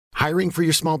Hiring for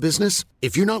your small business?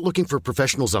 If you're not looking for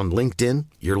professionals on LinkedIn,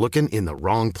 you're looking in the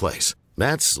wrong place.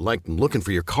 That's like looking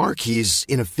for your car keys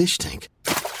in a fish tank.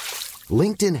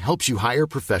 LinkedIn helps you hire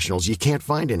professionals you can't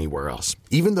find anywhere else,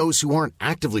 even those who aren't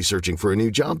actively searching for a new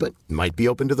job but might be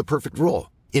open to the perfect role.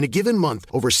 In a given month,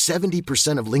 over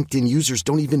 70% of LinkedIn users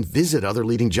don't even visit other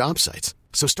leading job sites.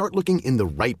 So start looking in the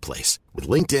right place. With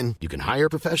LinkedIn, you can hire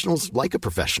professionals like a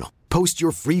professional. Post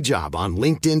your free job on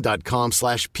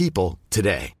linkedin.com/people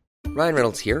today. Ryan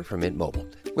Reynolds here from Mint Mobile.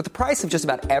 With the price of just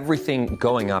about everything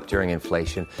going up during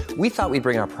inflation, we thought we'd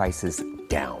bring our prices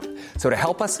down. So to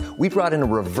help us, we brought in a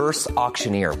reverse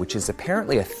auctioneer, which is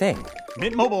apparently a thing.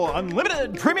 Mint Mobile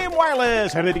Unlimited Premium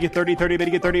Wireless. How to get 30, 30, bit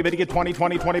to get 30, bit to get 20,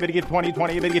 20, 20, bit to get 20,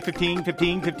 20, bit to get 15,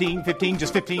 15, 15, 15,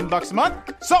 just $15 a month?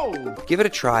 Sold! Give it a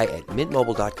try at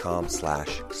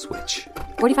mintmobile.com/switch.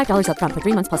 $45 up front for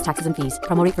 3 months plus taxes and fees.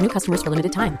 Promo rate for new customers for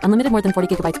limited time. Unlimited more than 40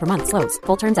 gigabytes per month. Slows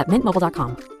full terms at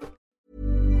mintmobile.com.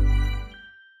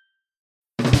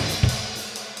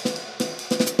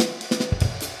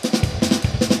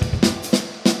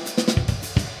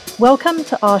 Welcome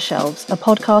to Our Shelves, a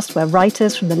podcast where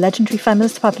writers from the legendary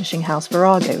feminist publishing house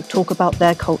Virago talk about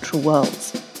their cultural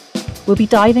worlds. We'll be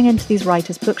diving into these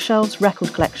writers' bookshelves,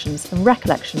 record collections, and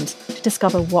recollections to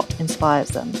discover what inspires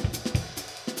them.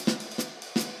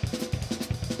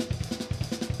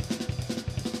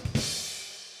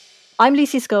 I'm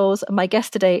Lucy Scholes, and my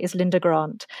guest today is Lynda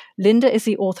Grant. Lynda is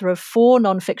the author of 4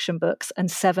 non-fiction books and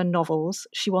 7 novels.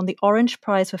 She won the Orange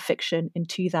Prize for Fiction in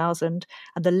 2000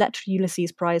 and the Lettre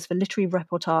Ulysses Prize for Literary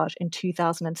Reportage in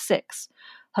 2006.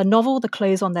 Her novel, The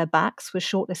Clothes on Their Backs, was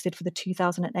shortlisted for the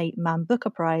 2008 Man Booker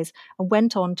Prize and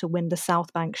went on to win the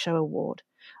South Bank Show Award.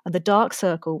 And The Dark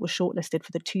Circle was shortlisted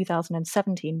for the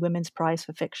 2017 Women's Prize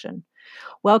for Fiction.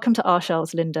 Welcome to Our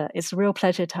Shelves, Lynda. It's a real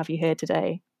pleasure to have you here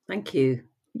today. Thank you.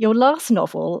 Your last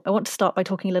novel, I want to start by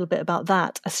talking a little bit about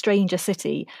that, A Stranger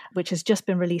City, which has just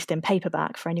been released in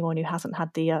paperback for anyone who hasn't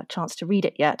had the chance to read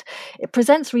it yet. It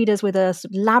presents readers with a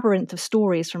labyrinth of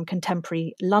stories from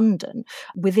contemporary London,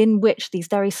 within which these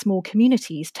very small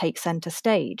communities take centre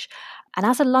stage. And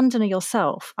as a Londoner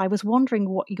yourself, I was wondering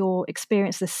what your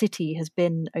experience of the city has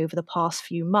been over the past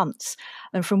few months.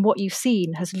 And from what you've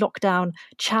seen, has lockdown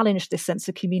challenged this sense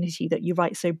of community that you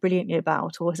write so brilliantly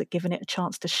about, or has it given it a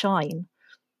chance to shine?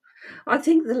 I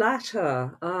think the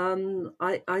latter.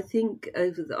 I think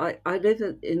I live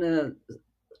in a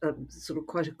sort of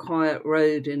quite a quiet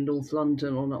road in North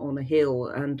London on a hill,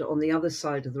 and on the other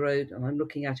side of the road, and I'm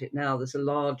looking at it now, there's a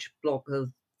large block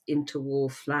of interwar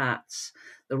flats.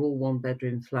 They're all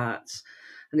 1-bedroom flats.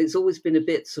 And it's always been a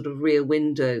bit sort of rear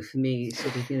window for me,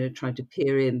 sort of, trying to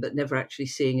peer in, but never actually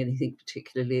seeing anything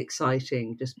particularly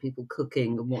exciting, just people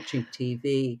cooking and watching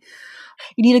TV.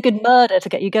 You need a good murder to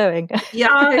get you going.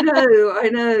 Yeah, I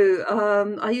know.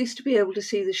 I used to be able to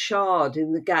see the Shard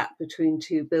in the gap between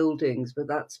 2 buildings, but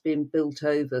that's been built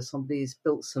over. Somebody's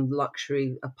built some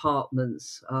luxury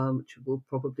apartments, which will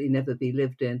probably never be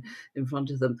lived in front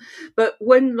of them. But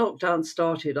when lockdown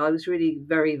started, I was really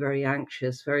very, very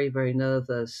anxious, very, very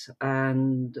nervous,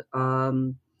 and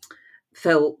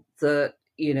felt that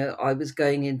I was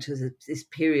going into this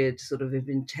period sort of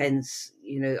intense,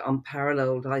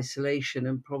 unparalleled isolation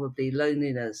and probably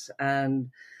loneliness,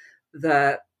 and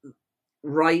that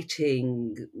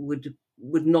writing would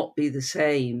not be the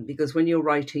same, because when you're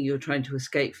writing, you're trying to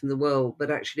escape from the world.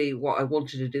 But actually what I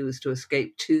wanted to do was to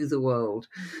escape to the world.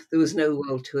 There was no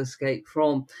world to escape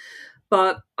from.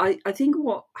 But I think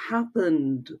what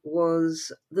happened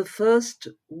was the first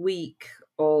week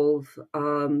of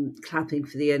clapping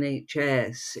for the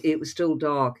NHS, it was still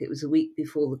dark. It was a week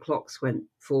before the clocks went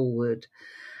forward.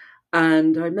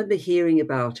 And I remember hearing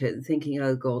about it and thinking,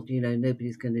 oh God,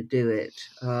 nobody's going to do it.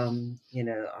 I'm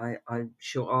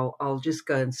sure I'll just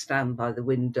go and stand by the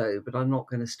window, but I'm not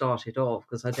going to start it off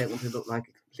because I don't want to look like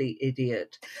a complete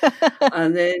idiot.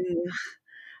 And then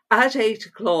at 8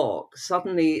 o'clock,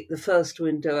 suddenly the first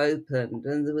window opened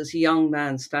and there was a young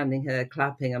man standing there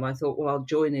clapping. And I thought, well, I'll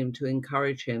join him to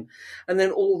encourage him. And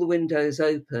then all the windows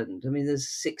opened. I mean, there's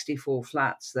 64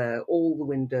 flats there.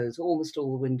 Almost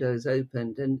all the windows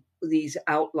opened. And these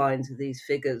outlines of these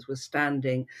figures were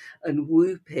standing and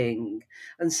whooping.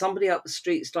 And somebody up the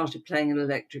street started playing an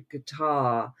electric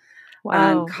guitar.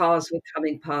 Wow. And cars were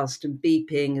coming past and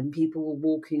beeping, and people were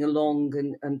walking along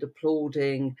and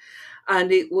applauding.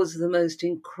 And it was the most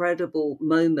incredible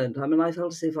moment. I mean, I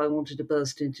felt as if I wanted to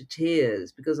burst into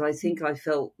tears, because I think I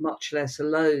felt much less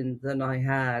alone than I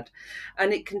had.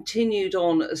 And it continued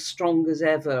on as strong as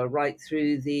ever right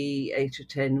through the 8 or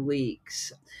 10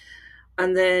 weeks.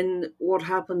 And then what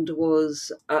happened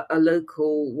was a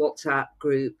local WhatsApp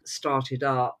group started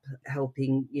up,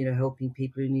 helping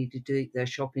people who needed to do their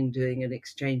shopping, doing and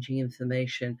exchanging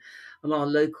information. And our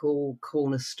local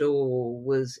corner store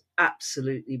was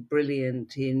absolutely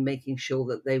brilliant in making sure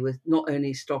that they were not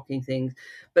only stocking things,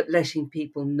 but letting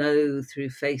people know through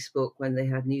Facebook when they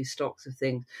had new stocks of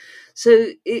things. So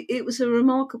it was a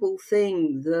remarkable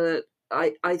thing that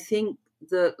I think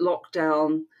that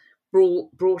lockdown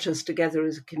brought us together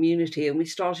as a community, and we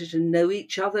started to know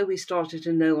each other. We started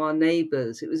to know our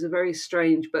neighbours. It was a very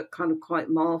strange but kind of quite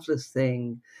marvellous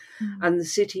thing. And the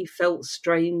city felt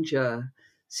stranger.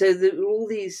 So there were all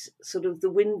these sort of, the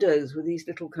windows were these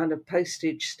little kind of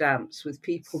postage stamps with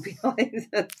people behind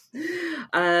them.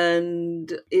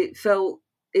 And it felt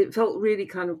really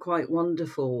kind of quite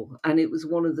wonderful. And it was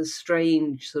one of the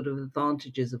strange sort of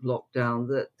advantages of lockdown,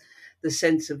 that the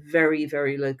sense of very,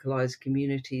 very localized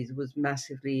communities was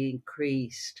massively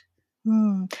increased.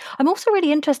 I'm also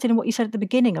really interested in what you said at the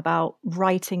beginning about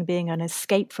writing being an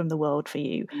escape from the world for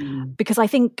you, because I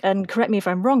think, and correct me if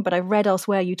I'm wrong, but I've read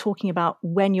elsewhere you talking about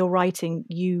when you're writing,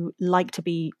 you like to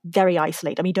be very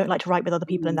isolated. I mean, you don't like to write with other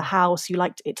people in the house. You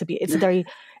like it to be, it's an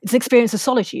experience of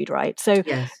solitude, right? So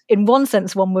Yes. In one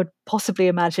sense, one would possibly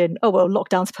imagine, oh, well,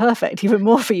 lockdown's perfect, even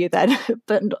more for you then,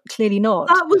 but clearly not.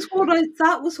 That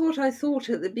was what I thought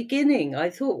at the beginning.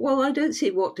 I thought, well, I don't see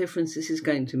what difference this is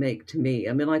going to make to me.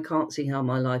 I mean, I can't see how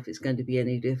my life is going to be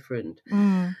any different.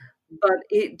 But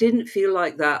it didn't feel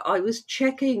like that. I was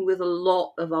checking with a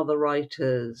lot of other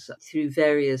writers through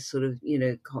various sort of,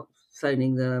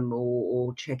 phoning them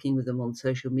or checking with them on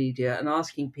social media and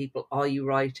asking people, are you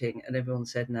writing? And everyone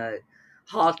said no.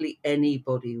 Hardly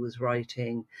anybody was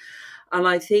writing. And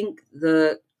I think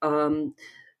that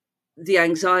the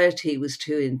anxiety was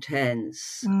too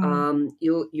intense.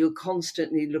 You're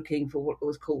constantly looking for what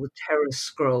was called the terror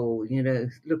scroll,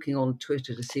 looking on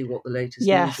Twitter to see what the latest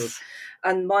news was.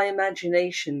 And my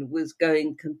imagination was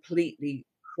going completely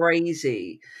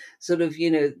crazy. Sort of,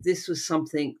 this was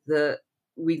something that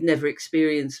we'd never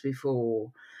experienced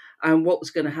before. And what was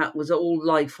going to happen was all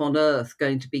life on Earth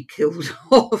going to be killed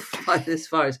off by this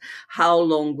virus. How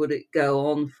long would it go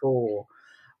on for?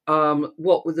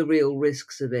 What were the real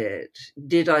risks of it?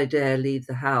 Did I dare leave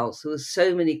the house? There were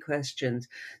so many questions.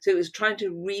 So it was trying to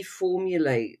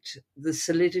reformulate the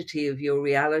solidity of your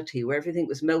reality, where everything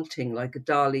was melting like a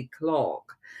Dali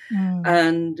clock.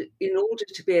 And in order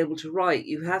to be able to write,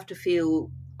 you have to feel,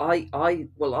 I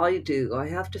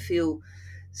have to feel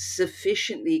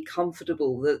sufficiently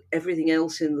comfortable that everything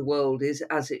else in the world is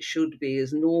as it should be,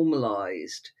 is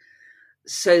normalized,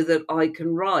 so that I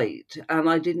can write. And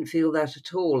I didn't feel that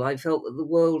at all. I felt that the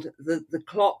world, the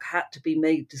clock had to be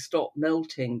made to stop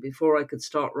melting before I could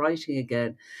start writing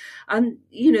again. And,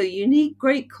 you need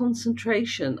great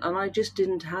concentration. And I just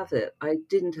didn't have it. I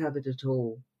didn't have it at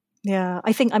all. Yeah,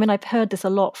 I've heard this a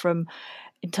lot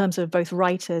in terms of both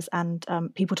writers and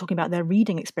people talking about their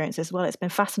reading experience as well. It's been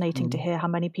fascinating to hear how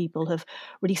many people have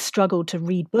really struggled to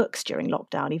read books during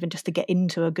lockdown, even just to get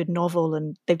into a good novel.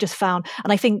 And they've just found,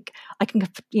 and I think I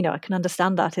can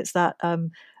understand that. It's that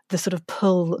the sort of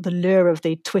pull, the lure of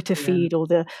the Twitter feed or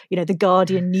the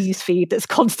Guardian news feed that's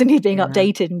constantly being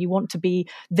updated, and you want to be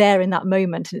there in that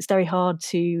moment. And it's very hard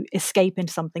to escape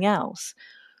into something else.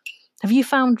 Did you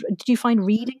find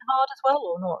reading hard as well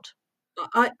or not?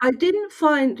 I didn't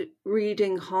find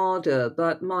reading harder,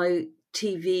 but my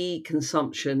TV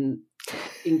consumption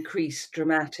increased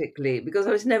dramatically because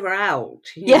I was never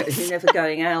out. You're never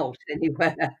going out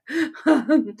anywhere.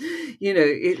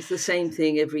 It's the same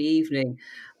thing every evening.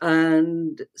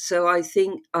 And so I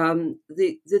think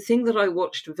the thing that I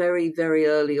watched very, very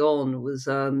early on was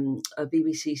a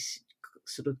BBC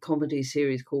sort of comedy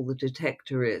series called The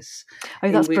Detectorists.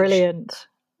 Oh, that's brilliant.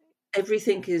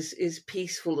 Everything is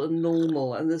peaceful and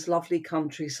normal, and there's lovely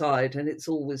countryside, and it's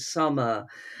always summer,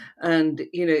 and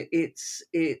it's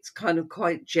kind of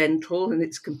quite gentle, and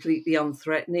it's completely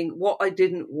unthreatening. What I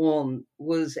didn't want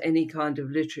was any kind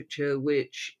of literature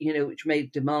which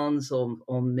made demands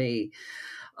on me,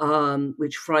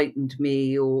 which frightened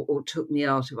me or took me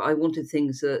out of. I wanted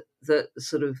things that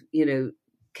sort of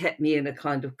kept me in a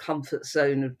kind of comfort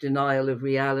zone of denial of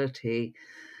reality.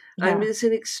 Yeah. I mean, it's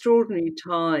an extraordinary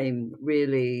time,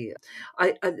 really.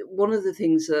 One of the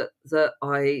things that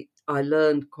I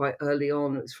learned quite early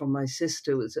on, it was from my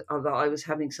sister, was that I was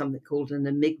having something called an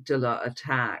amygdala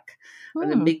attack.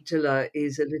 An amygdala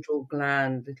is a little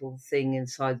thing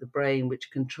inside the brain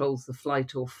which controls the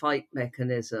flight or fight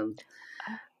mechanism.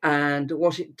 And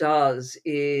what it does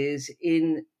is,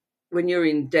 when you're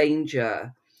in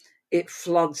danger, it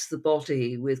floods the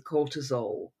body with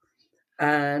cortisol.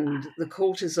 and the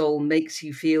cortisol makes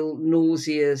you feel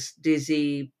nauseous,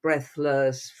 dizzy,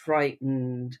 breathless,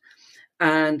 frightened,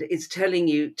 and it's telling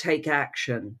you, take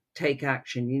action,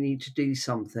 you need to do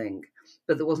something.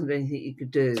 But there wasn't anything you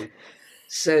could do.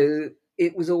 So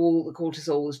it was all, the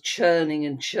cortisol was churning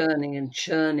and churning and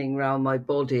churning around my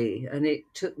body. And it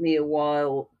took me a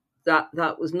while.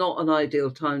 That was not an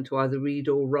ideal time to either read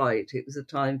or write. It was a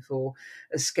time for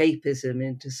escapism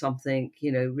into something,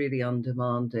 really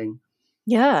undemanding.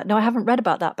 Yeah, no, I haven't read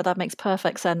about that, but that makes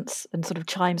perfect sense and sort of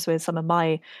chimes with some of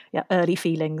my early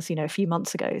feelings, a few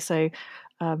months ago. So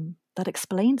that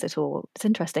explains it all. It's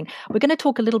interesting. We're going to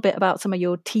talk a little bit about some of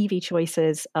your TV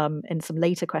choices in some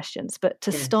later questions. But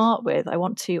to start with, I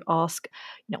want to ask,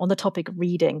 on the topic of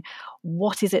reading,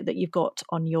 what is it that you've got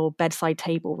on your bedside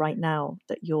table right now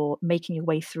that you're making your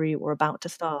way through or about to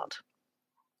start?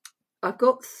 I've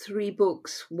got 3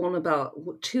 books,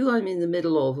 two I'm in the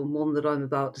middle of and one that I'm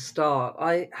about to start.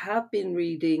 I have been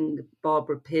reading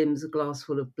Barbara Pym's A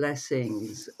Glassful of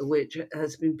Blessings, which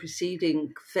has been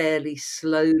proceeding fairly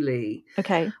slowly.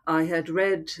 Okay. I had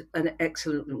read An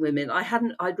Excellent Women.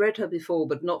 I'd read her before,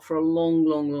 but not for a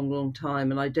long time,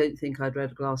 and I don't think I'd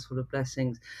read A Glassful of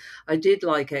Blessings. I did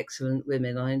like Excellent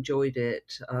Women. I enjoyed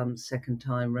it second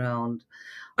time round.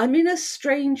 I'm in a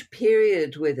strange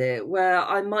period with it where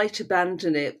I might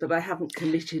abandon it, but I haven't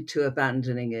committed to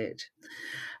abandoning it.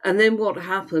 And then what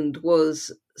happened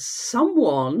was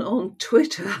someone on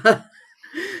Twitter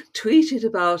tweeted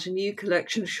about a new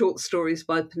collection of short stories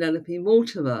by Penelope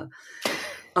Mortimer.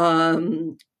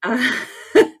 And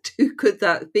who could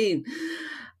that have been?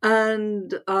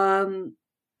 And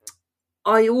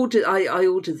I ordered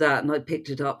that, and I picked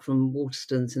it up from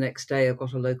Waterstones the next day. I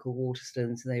got a local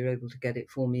Waterstones, and they were able to get it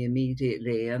for me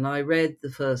immediately. And I read the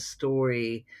first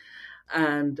story,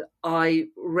 and I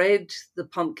read The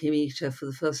Pumpkin Eater for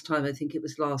the first time, I think it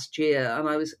was last year, and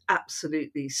I was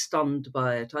absolutely stunned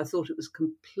by it. I thought it was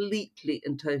completely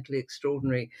and totally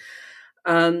extraordinary.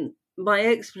 My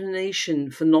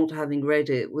explanation for not having read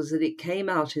it was that it came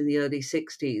out in the early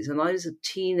 60s, and I was a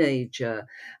teenager,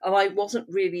 and I wasn't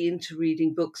really into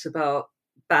reading books about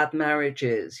bad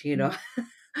marriages,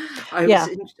 I was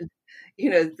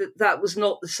that was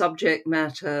not the subject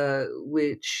matter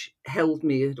which held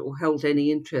me or held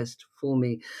any interest for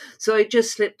me. So it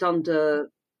just slipped under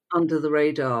the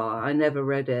radar. I never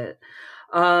read it.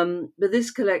 But this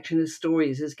collection of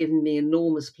stories has given me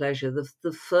enormous pleasure.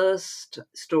 The first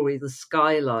story, The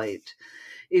Skylight,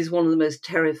 is one of the most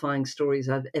terrifying stories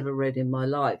I've ever read in my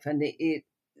life. And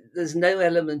there's no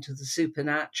element of the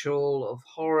supernatural, of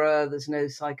horror. There's no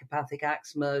psychopathic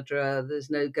axe murderer. There's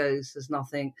no ghost. There's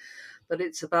nothing. But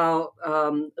it's about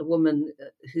a woman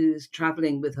who's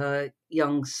traveling with her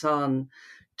young son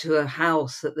to a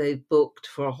house that they've booked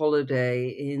for a holiday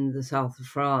in the south of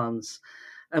France.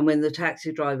 And when the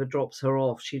taxi driver drops her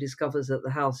off, she discovers that the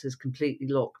house is completely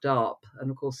locked up.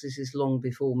 And of course, this is long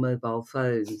before mobile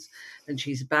phones. And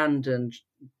she's abandoned,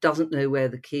 doesn't know where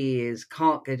the key is,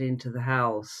 can't get into the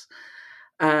house.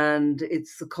 And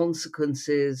it's the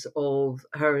consequences of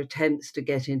her attempts to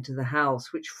get into the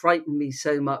house, which frightened me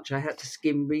so much I had to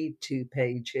skim read 2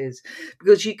 pages,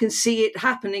 because you can see it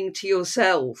happening to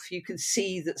yourself. You can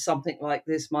see that something like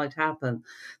this might happen,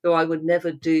 though I would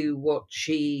never do what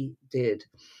she did.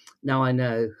 Now I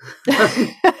know.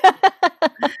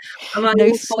 And I no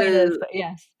also spoilers, but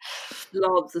yes.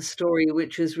 love the story,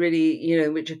 which was really,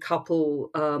 which a couple,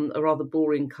 a rather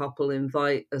boring couple,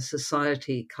 invite a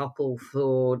society couple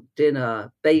for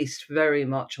dinner based very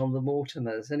much on the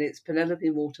Mortimers. And it's Penelope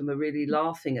Mortimer really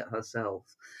laughing at herself,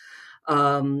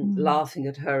 laughing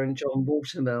at her and John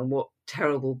Mortimer and what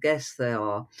terrible guests they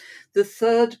are. The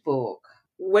third book,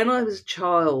 when I was a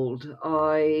child,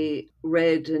 I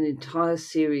read an entire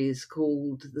series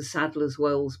called the Sadler's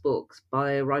Wells books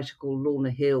by a writer called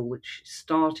Lorna Hill, which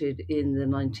started in the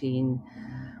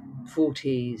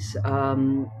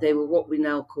 1940s. They were what we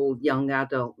now call young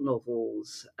adult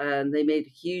novels, and they made a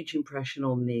huge impression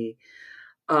on me.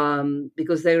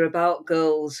 Because they were about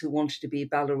girls who wanted to be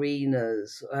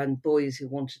ballerinas and boys who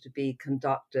wanted to be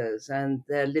conductors, and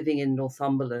they're living in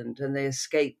Northumberland, and they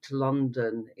escaped to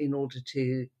London in order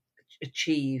to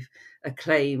achieve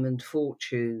acclaim and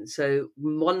fortune. So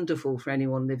wonderful for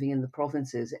anyone living in the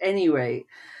provinces. Anyway,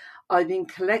 I've been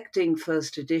collecting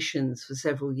first editions for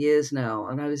several years now,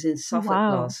 and I was in Suffolk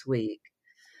last week.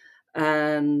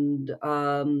 And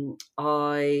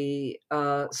I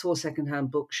saw a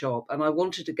secondhand bookshop, and I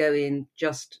wanted to go in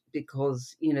just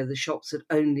because, the shops had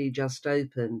only just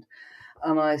opened.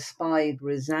 And I spied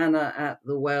Rosanna at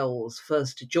the Wells,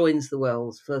 Joins the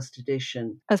Wells, first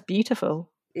edition. That's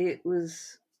beautiful. It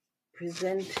was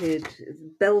presented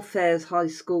Belfairs High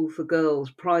School for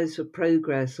Girls Prize for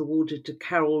Progress awarded to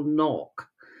Carol Knock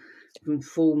from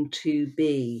Form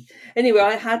 2B. Anyway,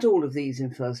 I had all of these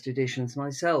in first editions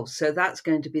myself, so that's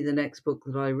going to be the next book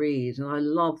that I read. And I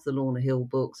love the Lorna Hill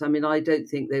books. I mean, I don't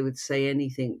think they would say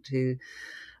anything to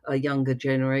a younger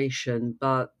generation,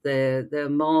 but they're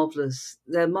marvelous.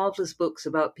 They're marvelous books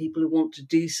about people who want to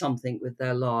do something with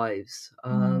their lives.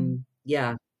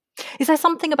 Yeah. Is there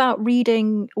something about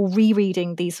reading or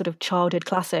rereading these sort of childhood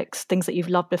classics, things that you've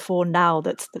loved before now,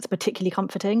 that's particularly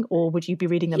comforting, or would you be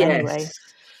reading them anyway?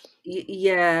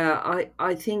 Yeah,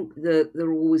 I think that there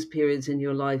are always periods in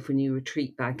your life when you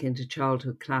retreat back into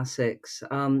childhood classics,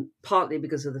 partly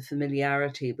because of the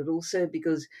familiarity, but also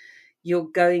because you're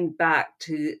going back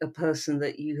to a person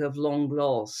that you have long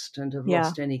lost and have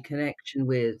lost any connection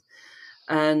with.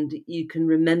 And you can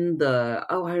remember,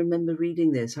 oh, I remember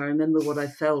reading this. I remember what I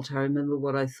felt. I remember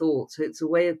what I thought. So it's a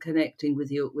way of connecting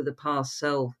with a past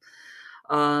self.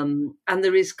 And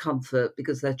there is comfort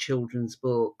because they're children's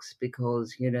books,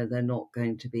 because, you know, they're not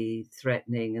going to be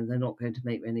threatening and they're not going to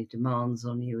make any demands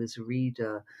on you as a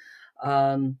reader.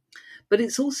 But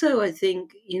it's also, I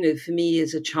think, you know, for me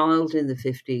as a child in the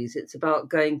 50s, it's about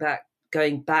going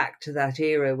back to that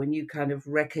era when you kind of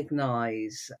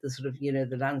recognize the sort of, you know,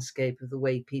 the landscape of the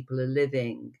way people are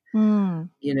living,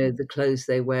 you know, the clothes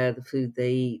they wear, the food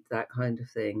they eat, that kind of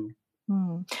thing.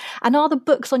 And are the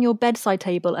books on your bedside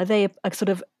table, are they a sort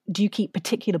of, do you keep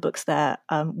particular books there?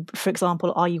 For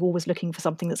example, are you always looking for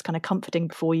something that's kind of comforting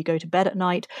before you go to bed at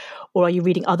night? Or are you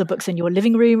reading other books in your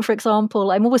living room, for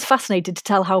example? I'm always fascinated to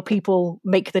tell how people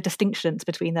make the distinctions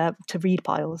between their to-read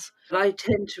piles. I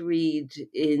tend to read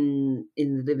in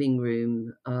the living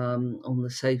room on the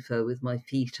sofa with my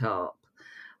feet up.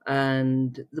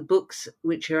 And the books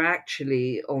which are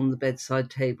actually on the bedside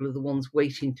table are the ones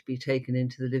waiting to be taken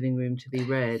into the living room to be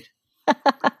read.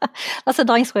 That's a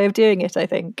nice way of doing it, I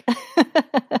think.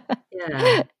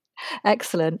 Yeah.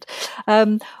 Excellent.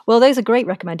 Well, those are great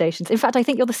recommendations. In fact, I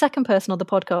think you're the second person on the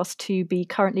podcast to be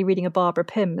currently reading a Barbara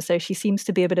Pym, so she seems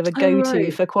to be a bit of a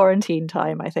go-to for quarantine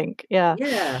time, I think. Yeah,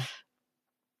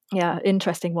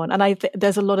 interesting one. And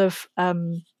there's a lot of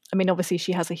I mean, obviously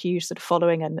she has a huge sort of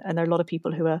following, and there are a lot of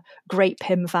people who are great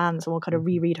Pym fans and will kind of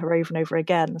reread her over and over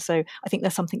again. So I think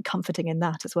there's something comforting in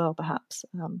that as well, perhaps.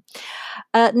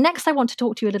 Next, I want to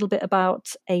talk to you a little bit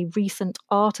about a recent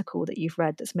article that you've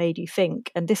read that's made you think.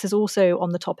 And this is also on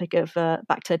the topic of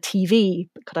back to TV,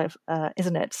 kind of,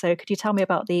 isn't it? So could you tell me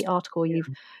about the article you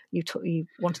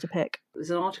wanted to pick? It was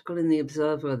an article in The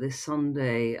Observer this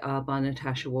Sunday by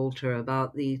Natasha Walter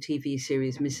about the TV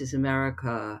series Mrs.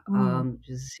 America, which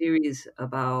is a series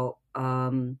about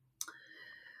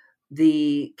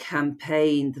the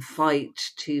campaign, the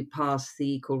fight to pass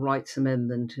the Equal Rights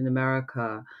Amendment in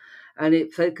America. And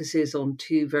it focuses on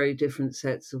two very different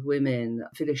sets of women.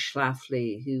 Phyllis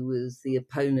Schlafly, who was the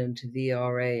opponent of the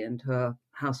ERA and her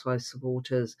housewife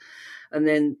supporters, and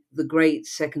then the great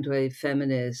second wave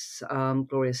feminists,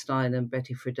 Gloria Steinem,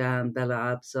 Betty Friedan, Bella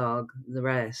Abzug, the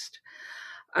rest.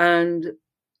 And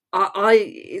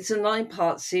it's a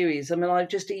 9-part series. I mean, I've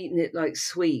just eaten it like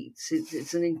sweets.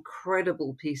 It's an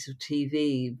incredible piece of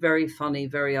TV, very funny,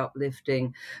 very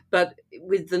uplifting, but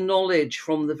with the knowledge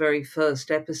from the very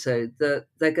first episode that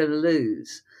they're going to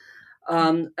lose.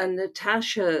 And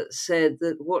Natasha said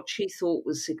that what she thought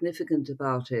was significant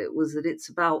about it was that it's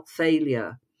about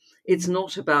failure. It's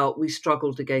not about we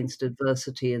struggled against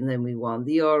adversity and then we won.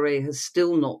 The ERA has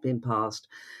still not been passed.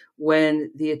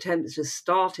 When the attempt to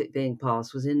start it being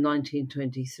passed was in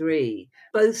 1923.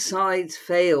 Both sides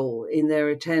fail in their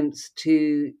attempts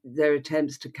to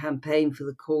campaign for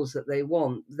the cause that they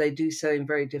want. They do so in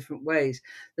very different ways.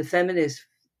 The feminists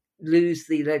lose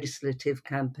the legislative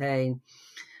campaign,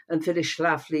 and Phyllis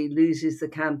Schlafly loses the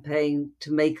campaign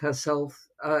to make herself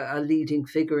a leading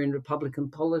figure in Republican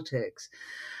politics.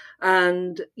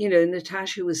 And, you know,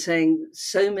 Natasha was saying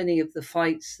so many of the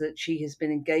fights that she has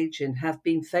been engaged in have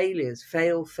been failures,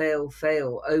 fail,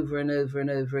 over and over and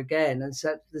over again. And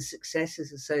so the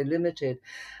successes are so limited.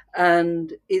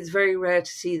 And it's very rare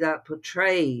to see that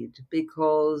portrayed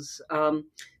because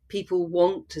people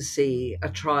want to see a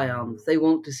triumph. They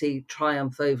want to see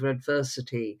triumph over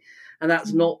adversity. And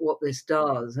that's not what this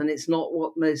does. And it's not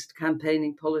what most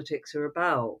campaigning politics are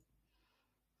about.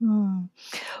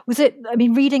 Was it, I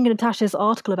mean, reading Natasha's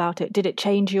article about it, did it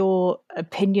change your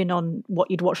opinion on what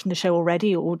you'd watched in the show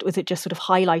already, or was it just sort of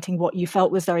highlighting what you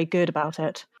felt was very good about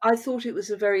it? I thought it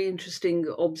was a very interesting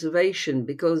observation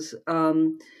because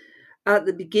at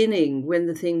the beginning, when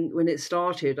it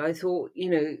started, I thought, you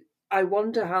know, I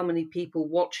wonder how many people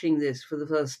watching this for the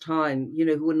first time,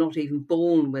 who were not even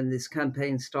born when this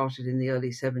campaign started in the early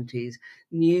 70s,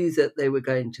 knew that they were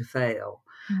going to fail.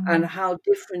 And how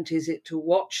different is it to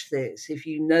watch this if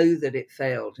you know that it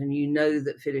failed and you know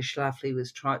that Phyllis Schlafly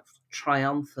was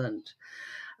triumphant.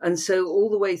 And so all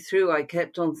the way through, I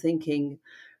kept on thinking,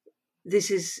 this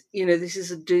is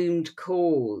a doomed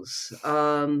cause.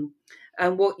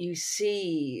 And what you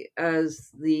see as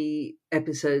the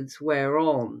episodes wear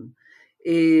on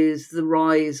is the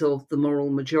rise of the moral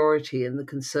majority and the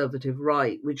conservative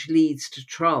right, which leads to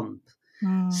Trump.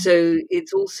 So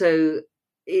it's also,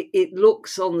 it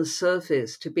looks on the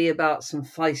surface to be about some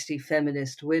feisty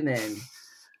feminist women,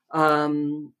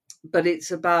 but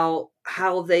it's about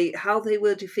how they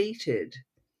were defeated,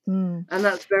 and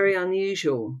that's very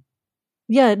unusual.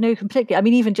 Yeah, no, completely. I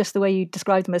mean, even just the way you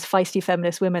describe them as feisty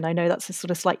feminist women, I know that's a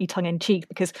sort of slightly tongue-in-cheek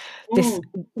because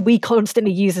we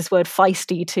constantly use this word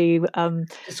feisty to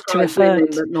refer women,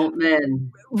 but not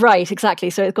men. Right, exactly.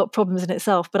 So it's got problems in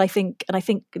itself. But I think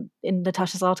in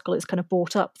Natasha's article, it's kind of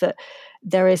brought up that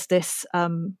there is this.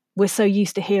 We're so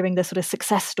used to hearing the sort of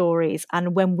success stories,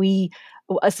 and when we,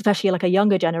 especially like a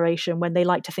younger generation, when they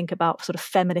like to think about sort of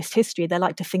feminist history, they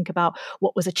like to think about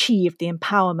what was achieved, the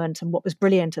empowerment, and what was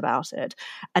brilliant about it.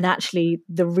 And actually,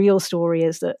 the real story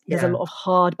is that there's a lot of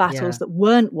hard battles that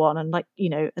weren't won, and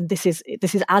and this is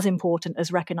as important as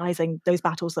recognizing those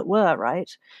battles that were, right.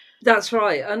 That's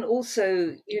right, and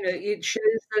also, it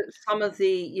shows that some of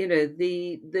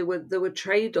the there were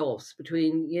trade-offs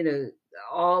between,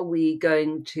 are we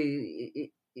going to,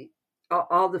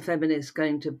 are the feminists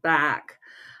going to back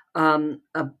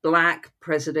a black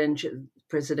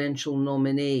presidential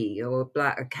nominee or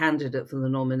a candidate for the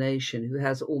nomination who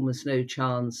has almost no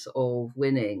chance of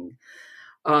winning,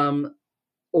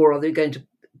 or are they going to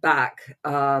back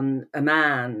a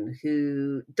man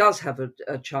who does have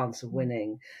a chance of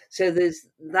winning? So there's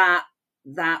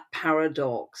that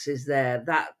paradox is there,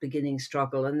 that beginning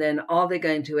struggle. And then are they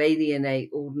going to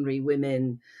alienate ordinary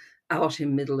women out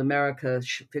in middle America,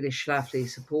 Phyllis Schlafly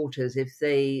supporters, if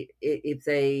they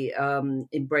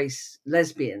embrace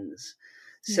lesbians?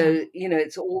 So,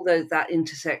 it's all that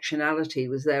intersectionality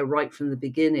was there right from the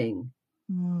beginning.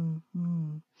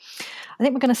 I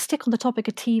think we're going to stick on the topic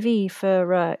of TV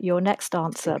for your next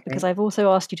answer, because I've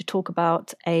also asked you to talk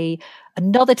about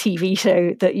another TV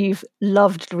show that you've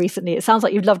loved recently. It sounds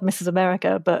like you've loved Mrs.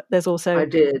 America, but there's also I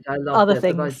loved other it,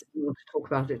 things. But I didn't want to talk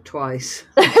about it twice.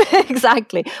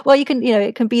 Exactly. Well, you can,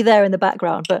 it can be there in the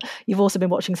background, but you've also been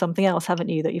watching something else, haven't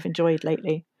you, that you've enjoyed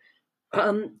lately?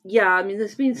 I mean,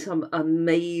 there's been some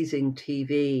amazing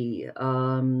TV,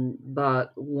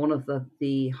 but one of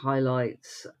the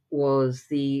highlights was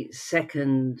the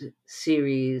second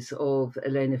series of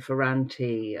Elena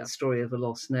Ferrante, Story of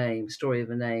a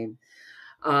Name.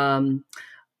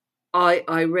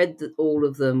 I read all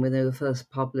of them when they were first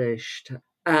published,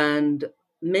 and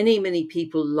many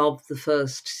people loved the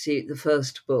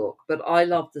first book, but I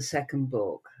loved the second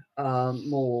book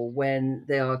more, when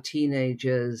they are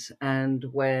teenagers and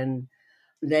when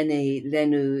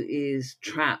Lenu is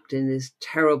trapped in this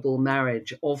terrible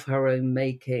marriage of her own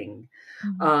making.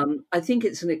 I think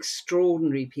it's an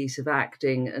extraordinary piece of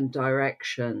acting and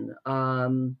direction,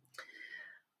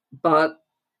 but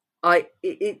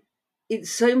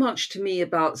it's so much to me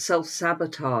about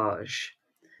self-sabotage,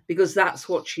 because that's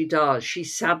what she does. She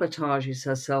sabotages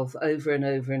herself over and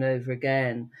over and over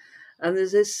again. And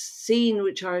there's this scene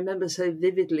which I remember so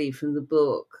vividly from the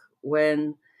book,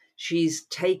 when she's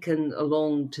taken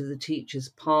along to the teacher's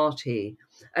party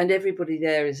and everybody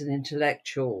there is an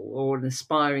intellectual or an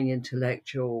aspiring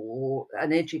intellectual or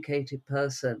an educated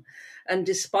person. And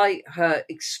despite her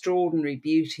extraordinary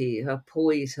beauty, her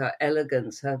poise, her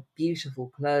elegance, her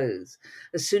beautiful clothes,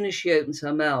 as soon as she opens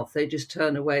her mouth, they just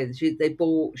turn away.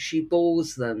 She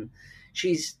bores them.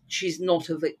 She's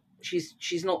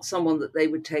not someone that they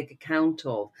would take account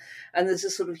of. And there's a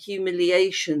sort of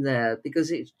humiliation there,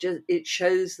 because it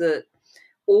shows that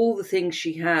all the things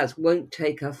she has won't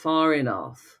take her far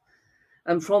enough.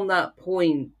 And from that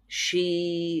point,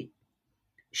 she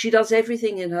does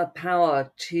everything in her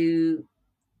power to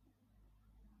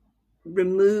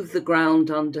remove the ground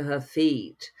under her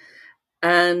feet.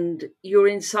 And you're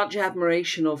in such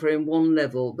admiration of her in one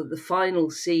level, but the final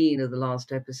scene of the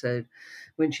last episode,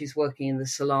 when she's working in the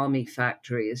salami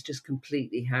factory, is just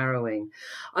completely harrowing.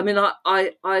 I mean,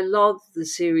 I love the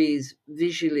series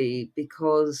visually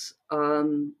because I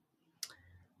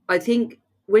think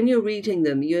when you're reading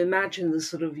them, you imagine the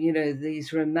sort of,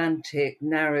 these romantic,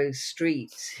 narrow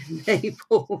streets in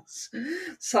Naples,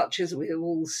 such as we have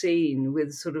all seen,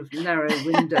 with sort of narrow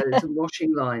windows and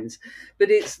washing lines. But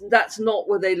that's not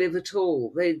where they live at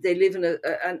all. They live in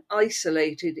an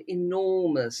isolated,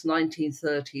 enormous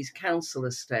 1930s council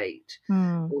estate,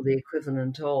 or the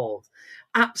equivalent of.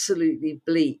 Absolutely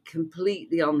bleak,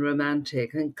 completely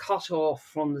unromantic, and cut off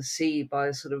from the sea by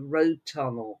a sort of road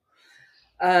tunnel.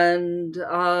 And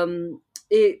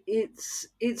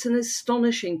it's an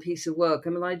astonishing piece of work. I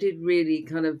mean, I did really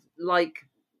kind of like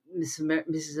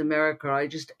Mrs. America. I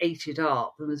just ate it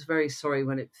up and was very sorry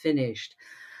when it finished.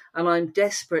 And I'm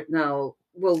desperate now.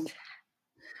 Well,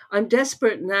 I'm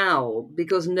desperate now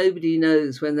because nobody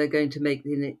knows when they're going to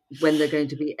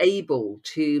be able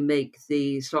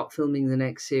to start filming the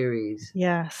next series.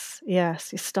 Yes, you're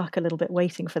stuck a little bit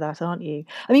waiting for that, aren't you?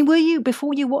 I mean,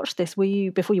 before you watched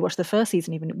the first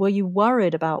season even, were you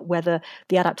worried about whether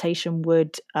the adaptation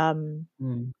would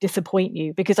disappoint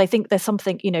you? Because I think there's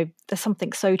something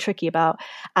so tricky about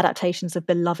adaptations of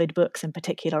beloved books in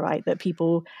particular, right? That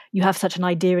you have such an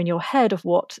idea in your head of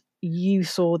what you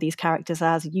saw these characters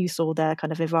as, you saw their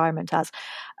kind of environment as.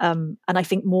 And I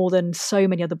think more than so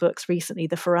many other books recently,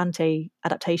 the Ferrante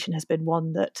adaptation has been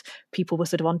one that people were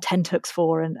sort of on tenterhooks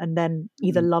for and then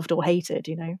either loved or hated,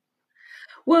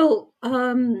 Well,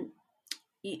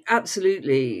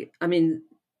 absolutely. I mean,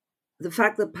 the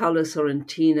fact that Paolo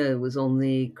Sorrentino was on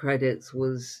the credits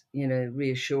was,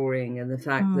 reassuring. And the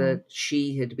fact that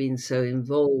she had been so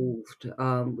involved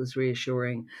was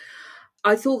reassuring.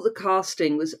 I thought the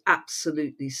casting was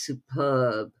absolutely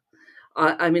superb.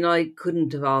 I mean, I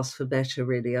couldn't have asked for better,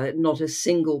 really. Not a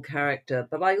single character.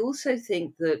 But I also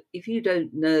think that if you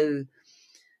don't know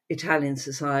Italian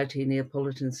society,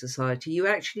 Neapolitan society, you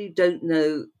actually don't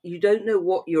know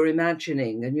what you're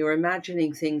imagining, and you're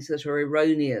imagining things that are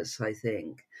erroneous, I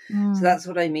think. So that's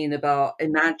what I mean about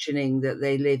imagining that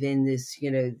they live in this,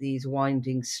 these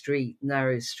winding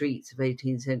narrow streets of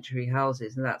 18th century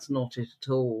houses, and that's not it at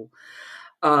all.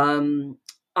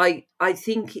 I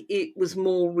think it was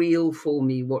more real for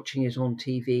me watching it on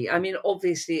TV. I mean,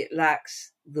 obviously it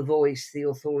lacks the voice, the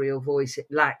authorial voice, it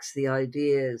lacks the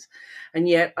ideas, and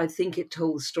yet I think it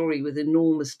told the story with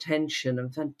enormous tension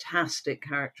and fantastic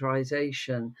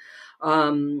characterization.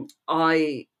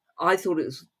 I thought it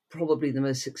was probably the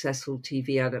most successful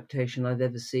TV adaptation I've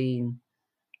ever seen.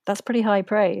 That's pretty high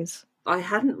praise. I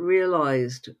hadn't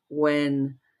realized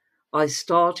when I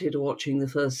started watching the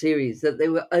first series that they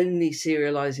were only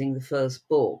serializing the first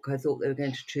book. I thought they were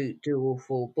going to do all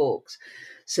 4 books.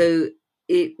 So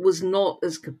it was not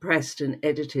as compressed and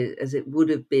edited as it would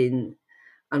have been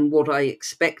and what I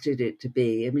expected it to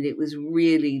be. I mean, it was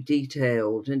really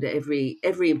detailed and every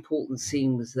important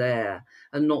scene was there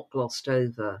and not glossed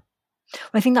over.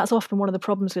 I think that's often one of the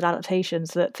problems with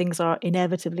adaptations, that things are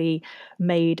inevitably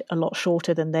made a lot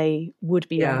shorter than they would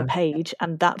be on the page.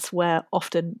 And that's where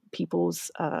often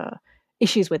people's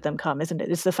issues with them come, isn't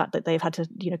it? It's the fact that they've had to,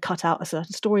 cut out a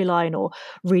certain storyline or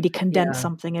really condense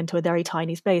something into a very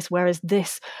tiny space. Whereas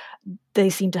this, they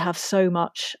seem to have so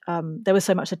much, there was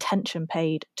so much attention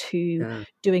paid to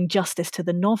doing justice to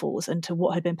the novels and to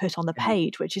what had been put on the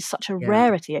page, which is such a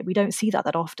rarity. We don't see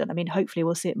that often. I mean, hopefully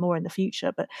we'll see it more in the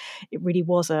future, but it really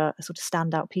was a sort of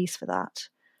standout piece for that.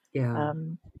 I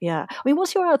mean,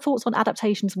 what's your thoughts on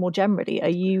adaptations more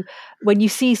generally? When you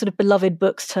see sort of beloved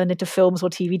books turned into films or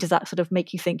TV, does that sort of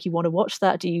make you think you want to watch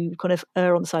that? Do you kind of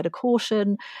err on the side of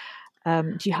caution?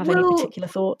 Do you have any particular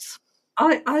thoughts?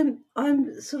 I'm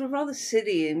sort of rather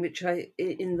silly in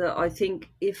that I think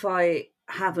if I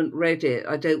haven't read it,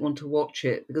 I don't want to watch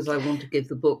it because I want to give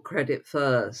the book credit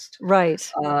first. Right.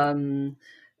 So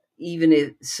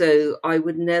I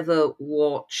would never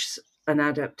watch an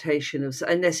adaptation of,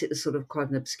 unless it was sort of quite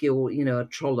an obscure, a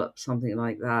Trollope, something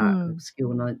like that. Obscure,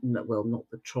 well, not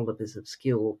that Trollope is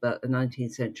obscure, but a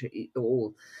 19th century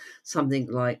or something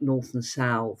like North and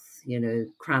South,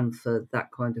 Cranford,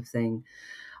 that kind of thing.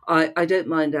 I don't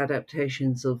mind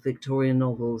adaptations of Victorian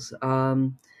novels.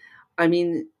 I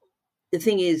mean, the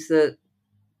thing is that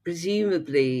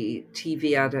presumably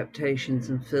TV adaptations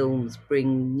and films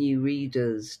bring new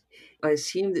readers. I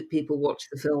assume that people watch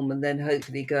the film and then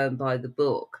hopefully go and buy the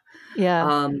book.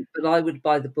 Yeah. But I would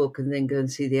buy the book and then go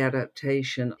and see the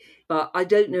adaptation. But I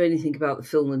don't know anything about the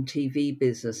film and TV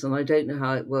business, and I don't know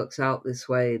how it works out this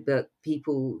way. But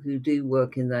people who do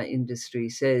work in that industry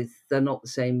say they're not the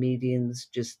same mediums,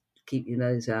 just keep your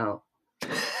nose out.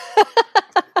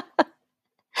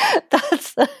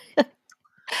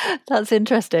 That's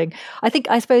interesting.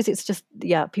 I suppose it's just,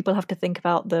 people have to think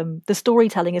about them. The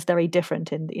storytelling is very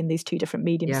different in these two different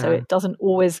mediums, so it doesn't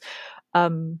always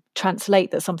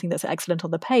translate that something that's excellent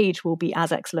on the page will be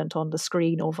as excellent on the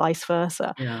screen or vice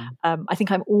versa. Yeah. I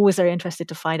think I'm always very interested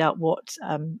to find out what,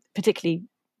 particularly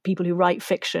people who write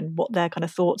fiction, what their kind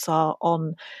of thoughts are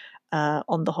on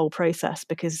the whole process,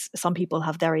 because some people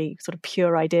have very sort of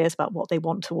pure ideas about what they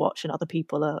want to watch and other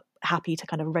people are happy to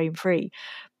kind of roam free.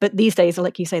 But these days,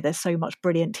 like you say, there's so much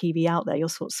brilliant TV out there, you're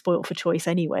sort of spoilt for choice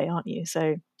anyway, aren't you?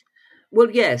 So, well,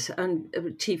 yes, and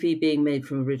TV being made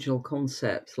from original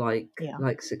concepts like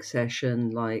Succession,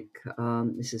 like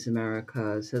Mrs.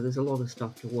 America, so there's a lot of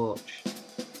stuff to watch.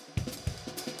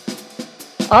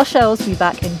 Our shelves will be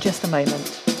back in just a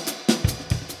moment.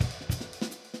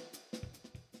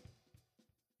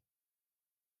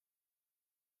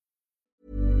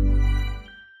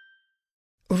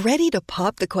 Ready to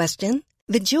pop the question?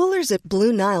 The jewelers at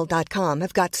BlueNile.com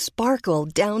have got sparkle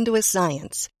down to a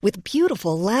science with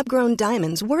beautiful lab-grown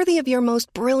diamonds worthy of your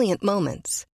most brilliant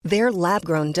moments. Their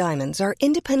lab-grown diamonds are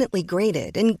independently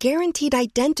graded and guaranteed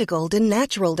identical to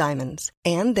natural diamonds,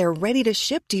 and they're ready to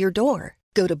ship to your door.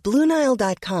 Go to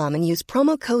BlueNile.com and use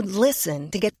promo code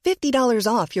LISTEN to get $50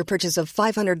 off your purchase of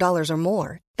 $500 or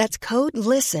more. That's code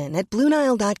LISTEN at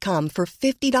BlueNile.com for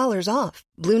 $50 off.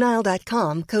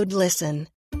 BlueNile.com, code LISTEN.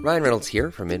 Ryan Reynolds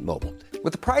here from Mint Mobile.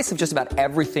 With the price of just about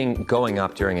everything going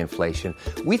up during inflation,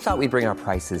 we thought we'd bring our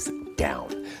prices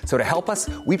down. So to help us,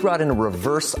 we brought in a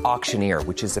reverse auctioneer,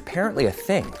 which is apparently a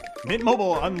thing. Mint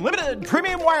Mobile Unlimited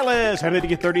Premium Wireless. How to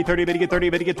get 30, 30, bit to get 30,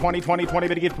 bit to get 20, 20, 20,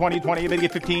 bit to get 20, 20, bit to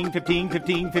get 15, 15,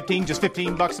 15, 15, just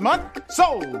 $15 a month?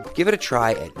 Sold! Give it a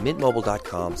try at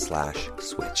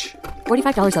mintmobile.com/switch.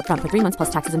 $45 up front for 3 months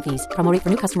plus taxes and fees. Promo rate for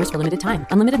new customers for limited time.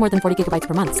 Unlimited more than 40 gigabytes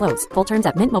per month. Slows full terms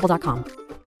at mintmobile.com.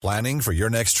 Planning for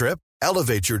your next trip?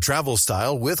 Elevate your travel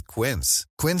style with Quince.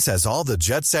 Quince has all the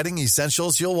jet-setting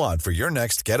essentials you'll want for your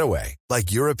next getaway,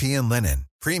 like European linen,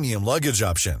 premium luggage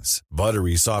options,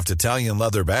 buttery soft Italian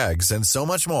leather bags, and so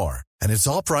much more. And it's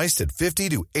all priced at 50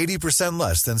 to 80%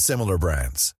 less than similar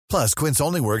brands. Plus, Quince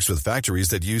only works with factories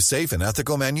that use safe and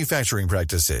ethical manufacturing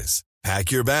practices.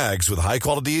 Pack your bags with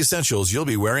high-quality essentials you'll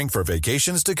be wearing for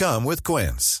vacations to come with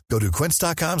Quince. Go to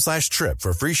quince.com/trip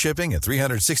for free shipping and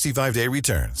 365-day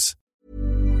returns.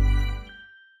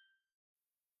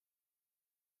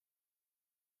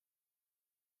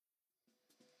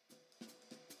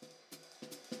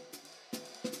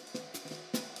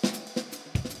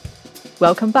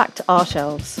 Welcome back to Our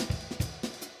Shelves.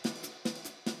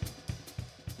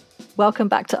 Welcome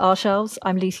back to Our Shelves.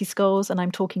 I'm Lucy Scholes and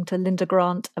I'm talking to Linda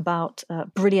Grant about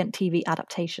brilliant TV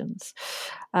adaptations.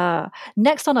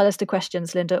 Next on our list of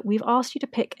questions, Linda, we've asked you to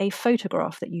pick a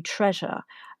photograph that you treasure.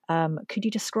 Could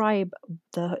you describe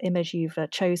the image you've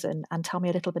chosen and tell me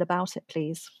a little bit about it,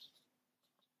 please?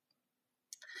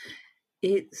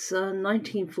 It's a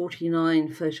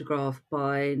 1949 photograph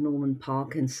by Norman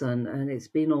Parkinson, and it's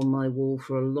been on my wall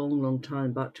for a long, long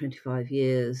time, about 25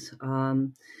 years.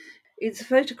 It's a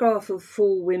photograph of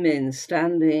 4 women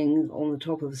standing on the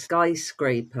top of a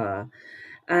skyscraper,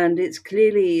 and it's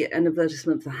clearly an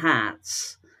advertisement for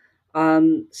hats.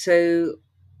 So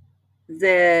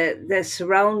they're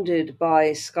surrounded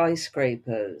by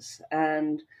skyscrapers,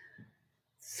 and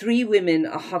 3 women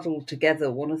are huddled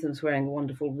together. One of them's wearing a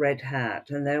wonderful red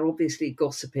hat, and they're obviously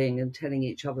gossiping and telling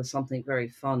each other something very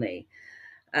funny.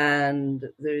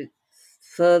 And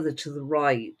further to the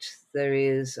right, there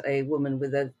is a woman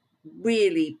with a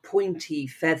really pointy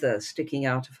feather sticking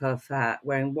out of her hat,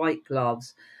 wearing white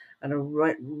gloves and a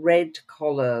red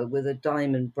collar with a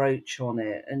diamond brooch on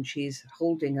it, and she's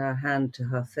holding her hand to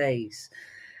her face.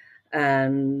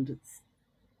 And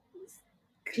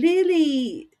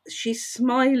clearly she's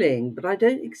smiling, but I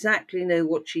don't exactly know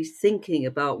what she's thinking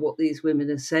about what these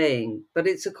women are saying. But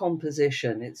it's a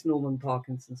composition. It's Norman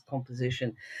Parkinson's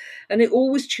composition. And it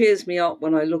always cheers me up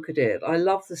when I look at it. I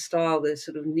love the style, the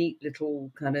sort of neat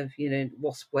little kind of,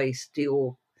 wasp waist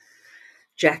Dior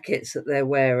jackets that they're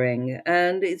wearing.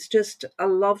 And it's just a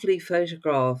lovely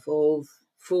photograph of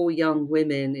 4 young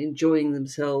women enjoying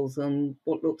themselves on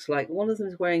what looks like, one of them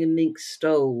is wearing a mink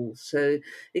stole, so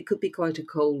it could be quite a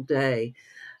cold day.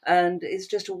 And it's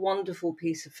just a wonderful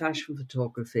piece of fashion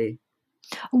photography.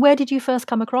 Where did you first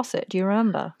come across it? Do you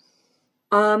remember?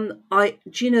 I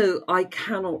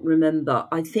cannot remember.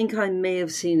 I think I may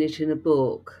have seen it in a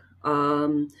book.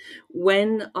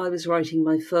 When I was writing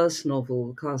my first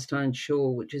novel, Cast Iron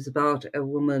Shore, which is about a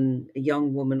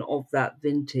young woman of that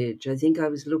vintage, I think I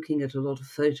was looking at a lot of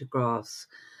photographs,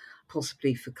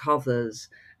 possibly for covers,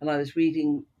 and I was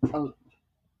looking at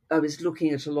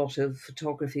a lot of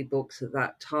photography books at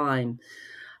that time.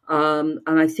 And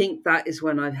I think that is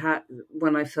when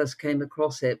I first came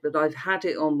across it, but I've had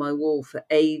it on my wall for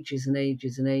ages and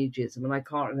ages and ages. I mean, I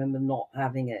can't remember not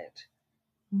having it.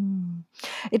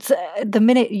 It's the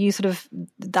minute you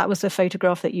that was the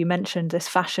photograph that you mentioned,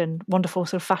 this wonderful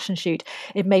sort of fashion shoot.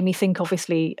 It made me think,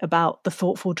 obviously, about The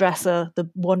Thoughtful Dresser, the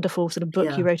wonderful sort of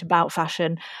book you wrote about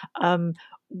fashion,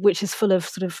 which is full of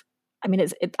I mean,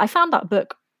 I found that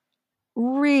book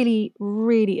really,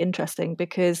 really interesting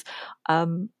because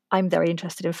I'm very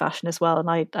interested in fashion as well, and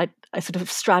I sort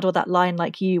of straddle that line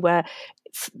like you, where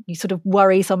you sort of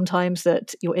worry sometimes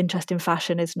that your interest in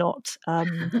fashion is not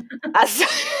as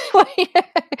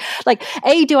like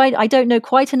I don't know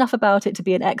quite enough about it to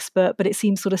be an expert, but it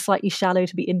seems sort of slightly shallow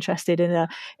to be interested in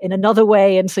another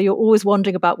way, and so you're always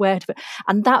wondering about where to.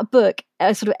 And that book,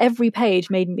 sort of every page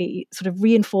made me sort of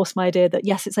reinforce my idea that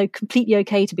yes, it's completely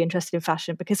okay to be interested in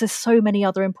fashion, because there's so many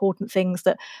other important things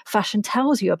that fashion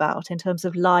tells you about in terms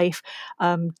of life,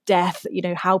 death,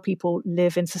 how people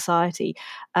live in society.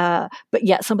 But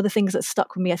yet some of the things that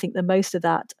stuck with me, I think the most of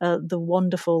that, the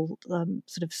wonderful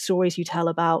sort of stories you tell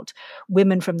about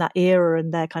women from that era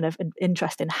and their kind of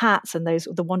interest in hats, and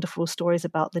the wonderful stories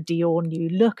about the Dior new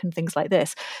look and things like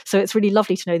this. So it's really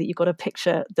lovely to know that you've got a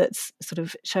picture that's sort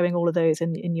of showing all of those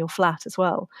in your flat as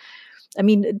well. I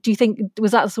mean, do you think,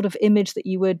 was that a sort of image that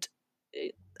you would,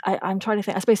 I'm trying to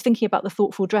think, I suppose thinking about The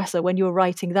Thoughtful Dresser, when you were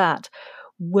writing that,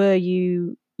 were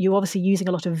you obviously using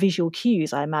a lot of visual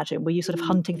cues, I imagine? Were you sort of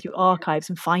hunting through archives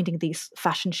and finding these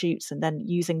fashion shoots and then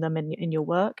using them in your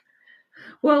work?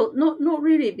 Well, not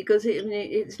really, because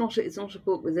it's not a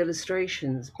book with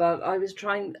illustrations. But I was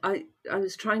trying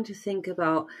to think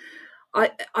about.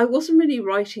 I wasn't really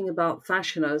writing about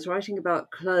fashion. I was writing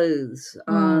about clothes.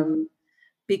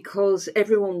 Because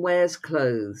everyone wears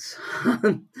clothes.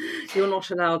 You're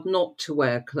not allowed not to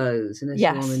wear clothes unless you're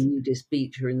on a nudist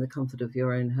beach or in the comfort of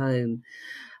your own home.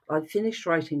 I finished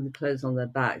writing The Clothes on Their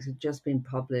Backs. It had just been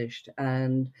published,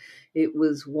 and it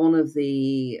was one of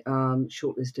the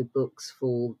shortlisted books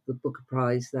for the Booker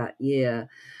Prize that year.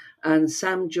 And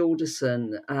Sam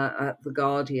Jorderson at The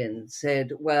Guardian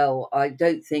said, well, I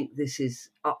don't think this is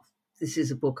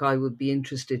a book I would be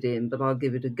interested in, but I'll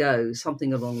give it a go,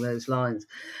 something along those lines.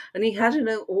 And he had an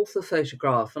author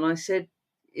photograph, and I said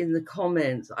in the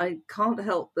comments, I can't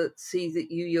help but see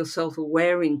that you yourself are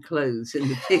wearing clothes in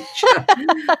the picture.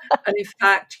 And in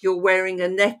fact, you're wearing a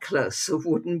necklace of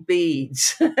wooden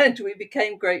beads. And we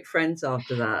became great friends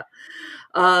after that.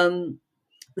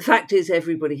 The fact is,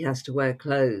 everybody has to wear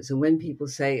clothes. And when people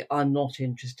say, I'm not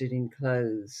interested in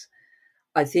clothes,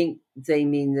 I think they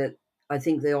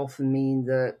often mean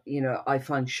that, I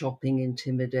find shopping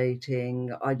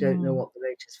intimidating. I don't know what the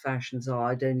latest fashions are.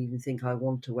 I don't even think I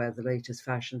want to wear the latest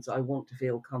fashions. I want to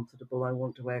feel comfortable. I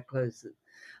want to wear clothes that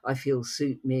I feel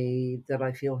suit me, that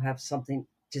I feel have something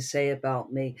to say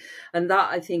about me. And that,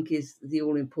 I think, is the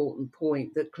all-important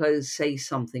point, that clothes say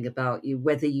something about you,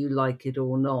 whether you like it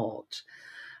or not.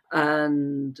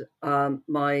 And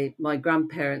my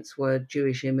grandparents were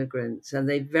Jewish immigrants, and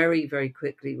they very, very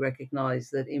quickly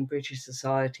recognized that in British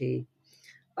society,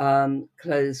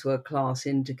 clothes were class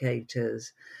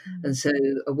indicators. And so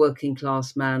a working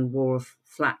class man wore a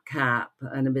flat cap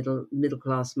and a middle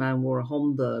class man wore a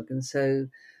Homburg. And so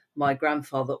my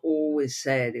grandfather always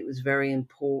said it was very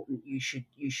important. You should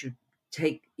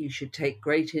take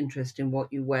great interest in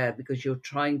what you wear, because you're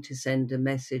trying to send a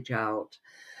message out.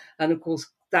 And of course,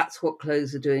 that's what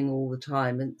clothes are doing all the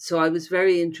time. And so I was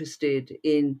very interested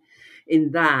in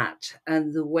that,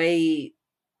 and the way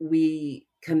we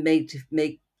can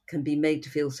be made to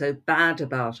feel so bad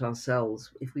about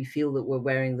ourselves if we feel that we're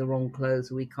wearing the wrong clothes,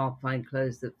 or we can't find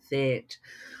clothes that fit,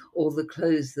 or the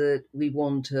clothes that we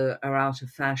want are out of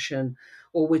fashion,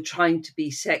 or we're trying to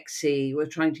be sexy, we're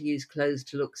trying to use clothes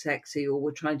to look sexy, or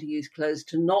we're trying to use clothes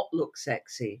to not look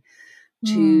sexy,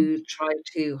 to try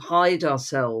to hide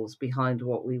ourselves behind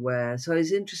what we wear. So I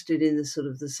was interested in the sort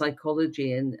of the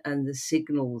psychology and the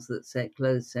signals that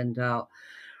clothes send out,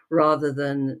 rather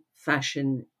than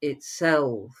fashion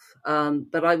itself.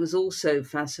 But I was also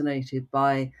fascinated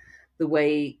by the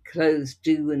way clothes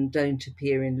do and don't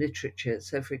appear in literature.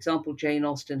 So, for example, Jane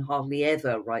Austen hardly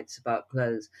ever writes about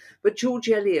clothes, but George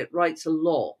Eliot writes a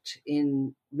lot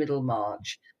in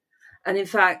Middlemarch. And in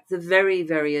fact, the very,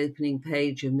 very opening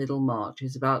page of Middlemarch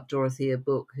is about Dorothea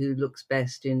Book, who looks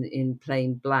best in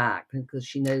plain black, because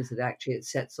she knows that actually it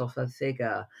sets off her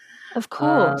figure. Of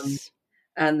course.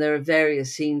 And there are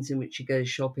various scenes in which she goes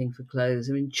shopping for clothes.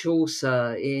 I mean,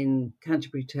 Chaucer in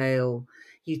Canterbury Tale,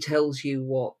 he tells you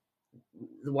what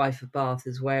the wife of Bath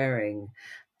is wearing.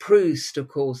 Proust, of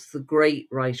course, the great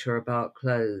writer about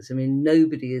clothes. I mean,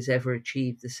 nobody has ever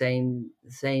achieved the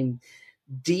same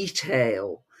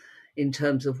detail in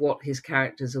terms of what his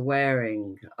characters are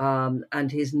wearing,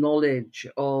 and his knowledge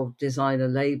of designer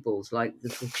labels like the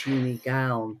Fortuny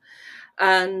gown.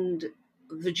 And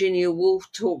Virginia Woolf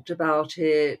talked about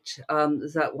it.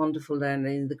 There's that wonderful line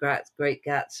in The Great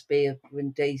Gatsby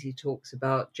when Daisy talks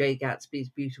about Jay Gatsby's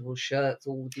beautiful shirts,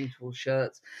 all the beautiful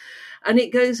shirts. And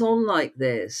it goes on like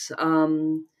this.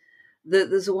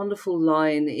 There's a wonderful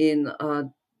line in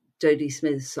Dodie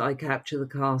Smith's I Capture the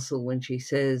Castle when she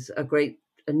says,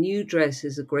 a new dress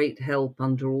is a great help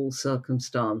under all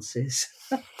circumstances,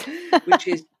 which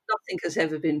is nothing has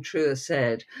ever been truer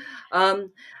said.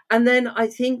 And then I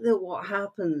think that what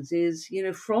happens is,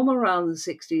 from around the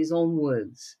 60s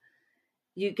onwards,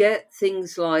 you get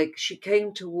things like she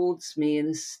came towards me in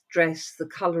a dress the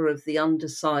colour of the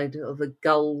underside of a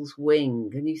gull's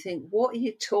wing. And you think, what are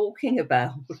you talking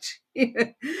about?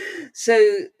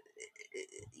 So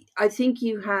I think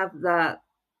you have that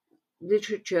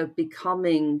literature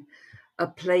becoming a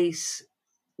place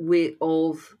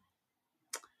of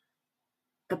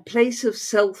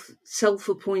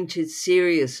self-appointed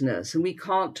seriousness, and we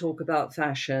can't talk about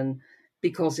fashion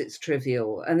because it's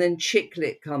trivial. And then chick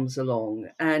lit comes along,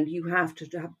 and you have to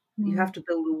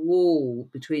build a wall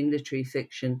between literary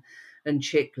fiction and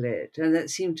chick lit, and that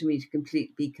seemed to me to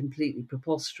be completely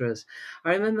preposterous.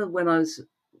 I remember when I was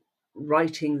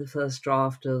writing the first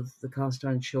draft of The Cast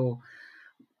Iron Shore,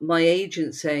 my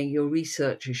agent saying, your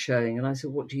research is showing. And I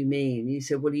said, what do you mean? He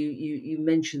said, well, you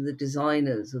mentioned the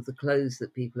designers of the clothes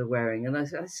that people are wearing. And I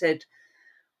said,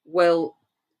 well,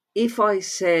 if I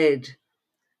said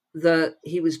that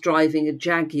he was driving a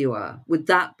Jaguar, would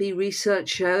that be research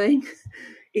showing?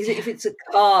 If it's a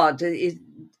car,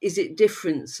 is it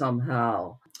different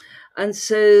somehow? And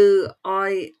so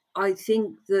I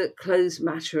think that clothes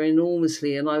matter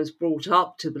enormously, and I was brought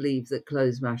up to believe that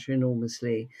clothes matter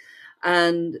enormously.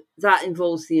 And that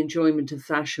involves the enjoyment of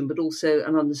fashion, but also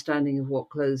an understanding of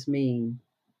what clothes mean.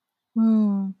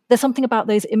 There's something about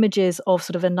those images of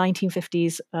sort of a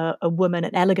 1950s, a woman,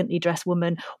 an elegantly dressed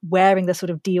woman, wearing the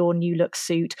sort of Dior New Look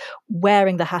suit,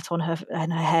 wearing the hat on her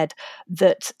head,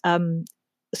 that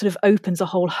sort of opens a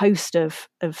whole host of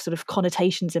sort of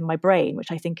connotations in my brain,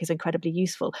 which I think is incredibly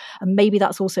useful. And maybe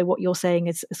that's also what you're saying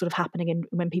is sort of happening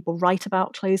when people write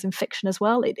about clothes in fiction as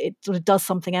well. It sort of does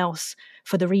something else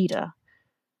for the reader.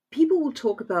 People will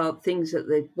talk about things that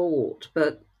they've bought,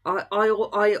 but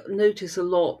I notice a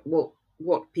lot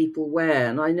what people wear,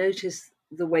 and I notice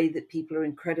the way that people are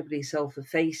incredibly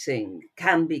self-effacing,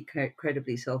 can be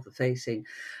incredibly self-effacing.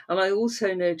 And I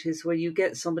also notice where you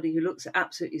get somebody who looks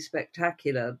absolutely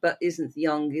spectacular, but isn't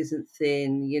young, isn't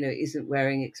thin, isn't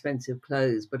wearing expensive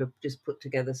clothes, but have just put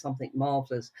together something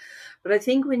marvelous. But I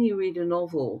think when you read a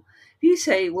novel, if you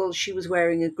say, well, she was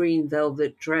wearing a green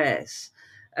velvet dress,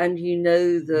 and you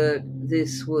know that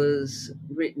this was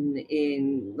written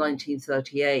in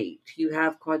 1938, you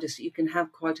can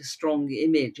have quite a strong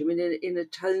image. I mean, in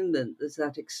Atonement, there's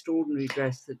that extraordinary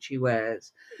dress that she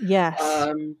wears. Yes.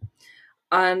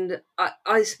 And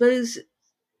I suppose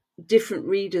different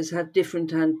readers have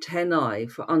different antennae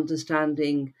for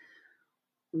understanding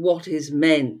what is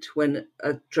meant when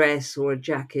a dress or a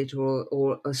jacket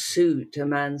or a suit, a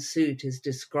man's suit, is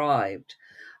described.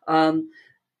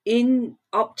 In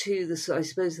up to the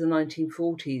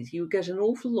 1940s, you get an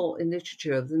awful lot in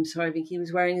literature of them saying he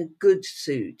was wearing a good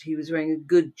suit, he was wearing a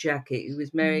good jacket, he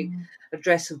was wearing a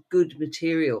dress of good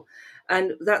material.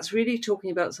 And that's really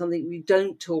talking about something we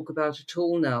don't talk about at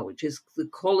all now, which is the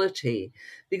quality.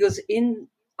 Because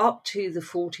up to the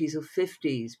 40s or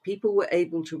 50s, people were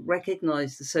able to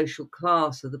recognize the social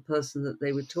class of the person that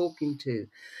they were talking to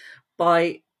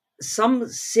by some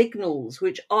signals,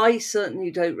 which I certainly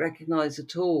don't recognize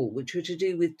at all, which were to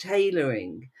do with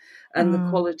tailoring and the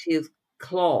quality of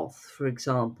cloth, for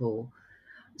example.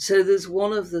 So there's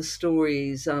one of the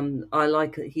stories I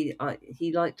like. He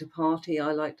liked to party,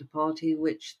 I like to party,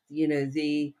 which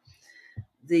the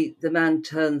man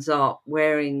turns up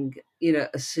wearing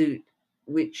a suit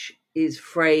which is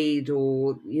frayed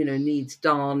or needs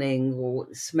darning or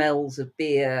smells of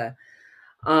beer,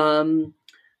 and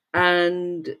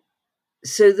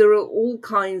so there are all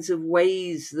kinds of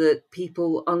ways that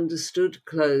people understood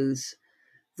clothes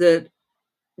that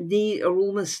need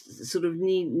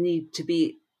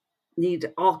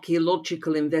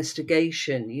archaeological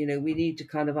investigation. We need to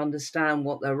kind of understand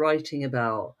what they're writing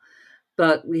about,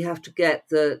 but we have to get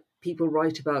that people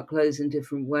write about clothes in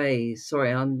different ways.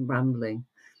 Sorry, I'm rambling.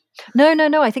 No.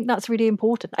 I think that's really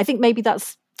important. I think maybe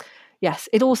that's, yes,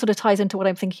 it all sort of ties into what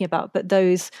I'm thinking about, but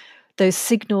those those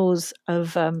signals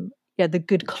of the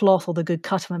good cloth or the good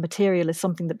cut of a material is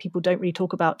something that people don't really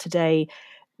talk about today.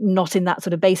 Not in that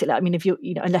sort of basic. I mean, if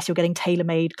unless you're getting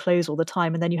tailor-made clothes all the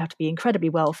time, and then you have to be incredibly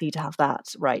wealthy to have that,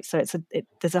 right? So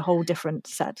there's a whole different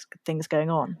set of things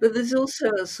going on. But there's also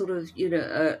a sort of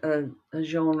a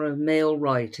genre of male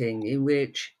writing in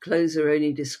which clothes are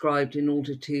only described in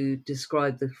order to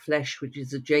describe the flesh which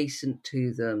is adjacent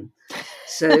to them.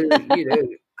 So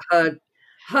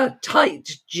her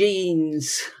tight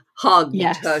jeans hugged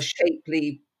her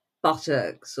shapely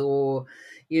buttocks, or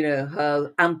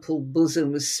her ample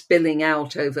bosom was spilling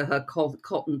out over her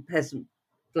cotton peasant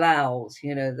blouse,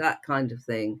 that kind of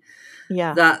thing.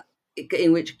 Yeah. That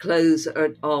in which clothes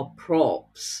are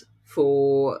props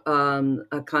for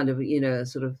a kind of,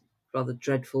 sort of rather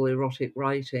dreadful erotic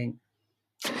writing.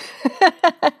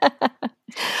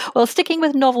 Well, sticking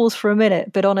with novels for a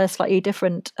minute, but on a slightly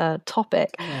different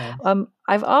topic,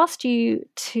 I've asked you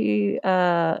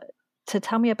to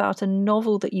tell me about a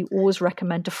novel that you always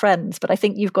recommend to friends, but I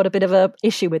think you've got a bit of an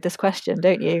issue with this question,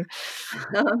 don't you?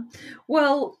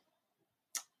 Well,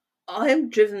 I'm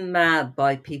driven mad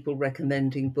by people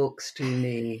recommending books to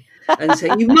me and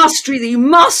saying, you must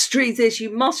read this,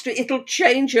 it'll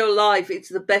change your life. It's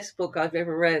the best book I've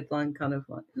ever read. I'm kind of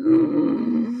like,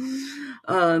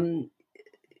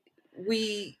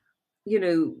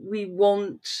 we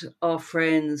want our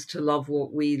friends to love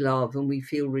what we love, and we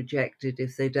feel rejected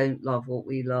if they don't love what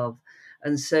we love.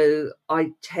 And so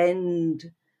I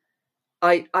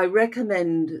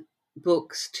recommend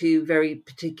books to very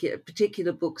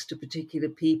particular books to particular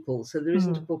people. So there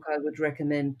isn't a book I would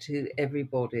recommend to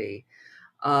everybody.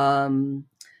 And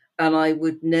I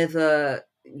would never,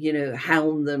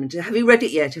 hound them into, have you read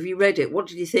it yet? Have you read it? What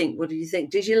did you think?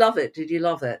 Did you love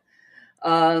it?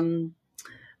 And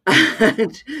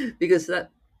because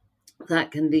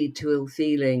that can lead to ill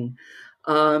feeling.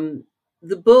 The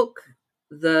book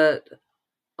that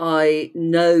I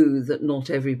know that not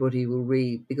everybody will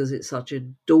read because it's such a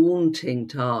daunting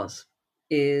task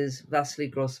is Vasily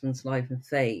Grossman's Life and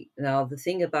Fate. Now, the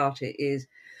thing about it is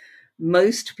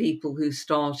most people who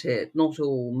start it, not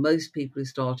all, most people who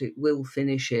start it will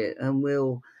finish it and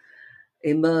will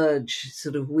emerge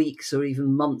sort of weeks or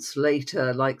even months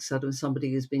later, like sort of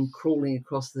somebody who's been crawling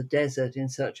across the desert in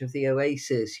search of the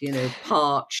oasis,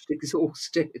 parched,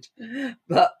 exhausted,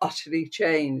 but utterly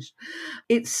changed.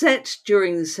 It's set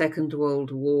during the Second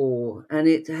World War, and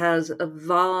it has a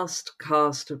vast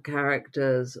cast of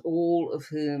characters, all of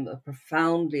whom are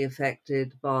profoundly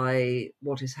affected by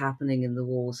what is happening in the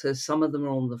war. So some of them are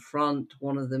on the front.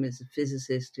 One of them is a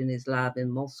physicist in his lab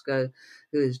in Moscow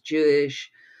who is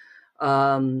Jewish.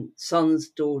 Sons,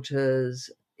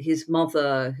 daughters, his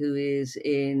mother, who is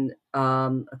in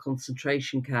a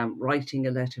concentration camp, writing a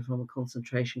letter from a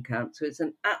concentration camp. So it's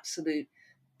an absolute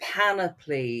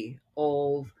panoply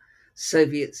of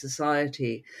Soviet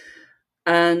society.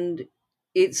 And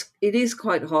it is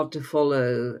quite hard to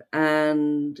follow,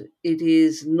 and it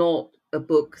is not a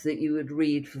book that you would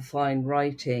read for fine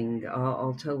writing.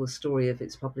 I'll tell the story of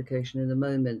its publication in a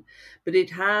moment. But it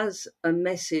has a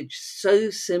message so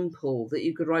simple that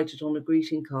you could write it on a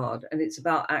greeting card, and it's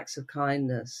about acts of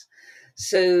kindness.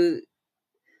 So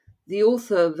the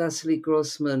author, Vasily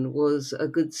Grossman, was a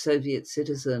good Soviet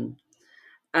citizen.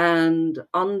 And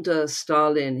under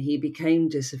Stalin, he became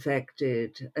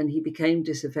disaffected, and he became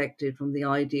disaffected from the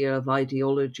idea of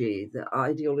ideology, the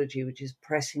ideology which is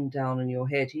pressing down on your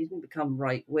head. He didn't become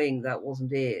right-wing, that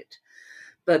wasn't it.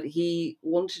 But he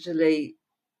wanted to lay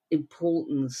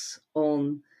importance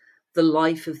on the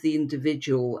life of the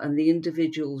individual and the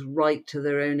individual's right to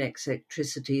their own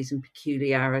eccentricities and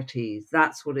peculiarities.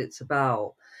 That's what it's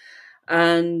about.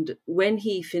 And when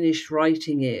he finished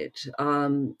writing it,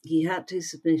 he had to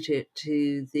submit it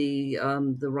to the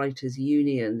Writers'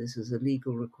 Union. This was a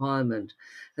legal requirement.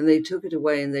 And they took it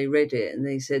away and they read it and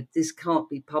they said, this can't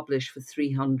be published for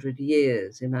 300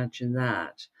 years. Imagine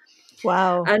that.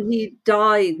 Wow. And he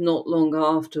died not long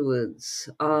afterwards,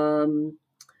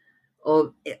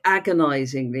 of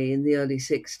agonizingly in the early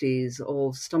 60s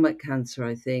of stomach cancer,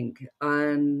 I think.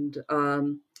 And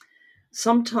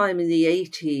sometime in the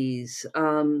 80s,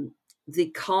 the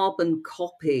carbon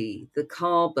copy, the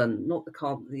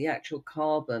actual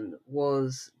carbon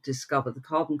was discovered. The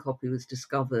carbon copy was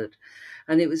discovered,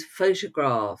 and it was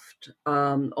photographed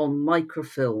on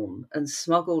microfilm and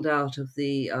smuggled out of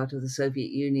the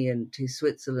Soviet Union to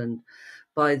Switzerland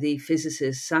by the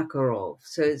physicist Sakharov.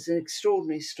 So it's an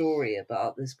extraordinary story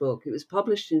about this book. It was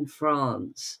published in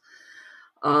France,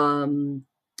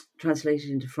 translated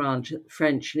into French,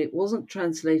 and it wasn't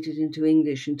translated into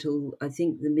English until I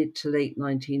think the mid to late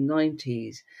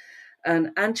 1990s.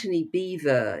 And Anthony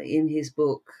Beevor, in his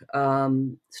book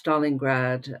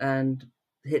Stalingrad and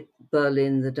Hit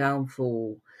Berlin, The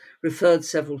Downfall, referred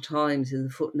several times in the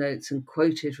footnotes and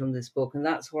quoted from this book, and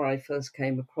that's where I first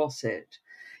came across it.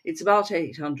 It's about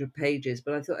 800 pages,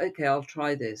 but I thought, okay, I'll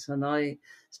try this. And I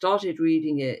started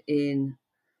reading it in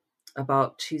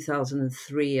about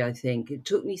 2003, I think. It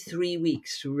took me 3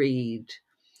 weeks to read.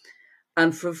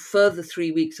 And for a further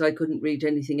 3 weeks, I couldn't read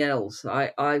anything else.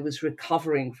 I was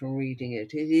recovering from reading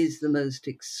it. It is the most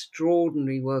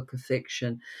extraordinary work of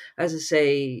fiction. As I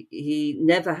say, he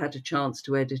never had a chance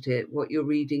to edit it. What you're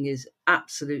reading is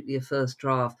absolutely a first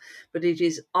draft, but it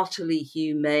is utterly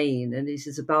humane. And it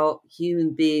is about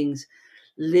human beings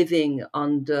living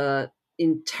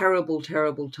in terrible,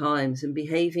 terrible times and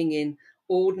behaving in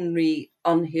ordinary,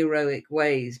 unheroic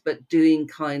ways, but doing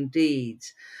kind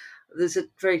deeds. There's a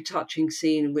very touching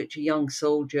scene in which a young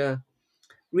soldier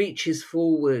reaches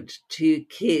forward to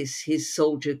kiss his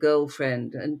soldier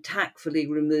girlfriend and tactfully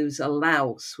removes a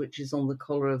louse, which is on the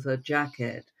collar of her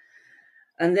jacket.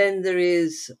 And then there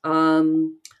is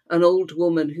an old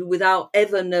woman who, without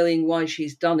ever knowing why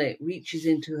she's done it, reaches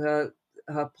into her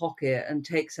pocket and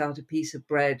takes out a piece of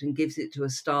bread and gives it to a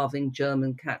starving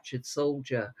German captured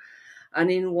soldier. And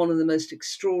in one of the most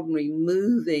extraordinary,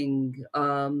 moving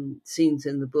scenes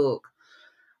in the book,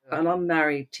 an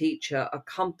unmarried teacher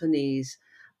accompanies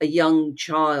a young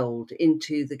child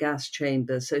into the gas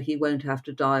chamber so he won't have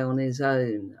to die on his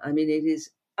own. I mean, it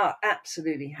is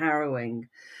absolutely harrowing.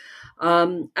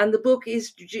 And the book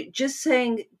is just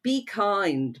saying, be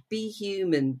kind, be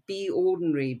human, be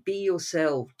ordinary, be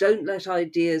yourself. Don't let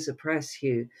ideas oppress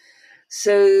you.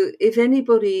 So if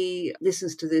anybody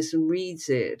listens to this and reads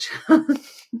it,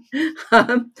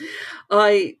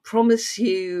 I promise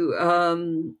you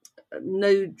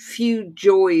no few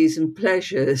joys and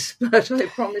pleasures, but I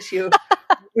promise you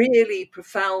a really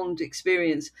profound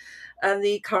experience. And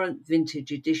the current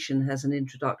vintage edition has an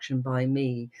introduction by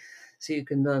me, so you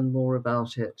can learn more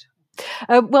about it.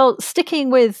 Well,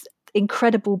 sticking with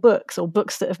incredible books or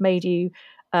books that have made you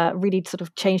really sort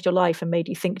of changed your life and made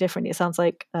you think differently. It sounds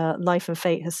like Life and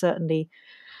Fate has certainly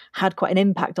had quite an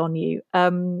impact on you.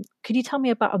 Could you tell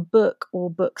me about a book or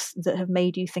books that have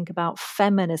made you think about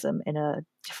feminism in a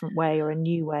different way or a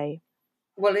new way?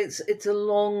 Well, it's a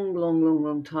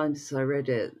long time since I read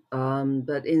it.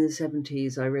 But in the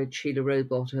 70s, I read Sheila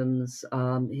Rowbottom's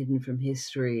Hidden from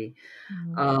History.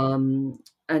 And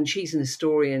she's an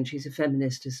historian. She's a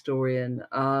feminist historian.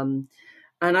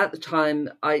 And at the time,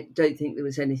 I don't think there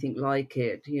was anything like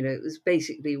it. You know, it was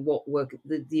basically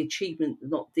the achievement,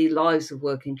 not the lives of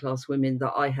working class women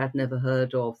that I had never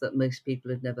heard of, that most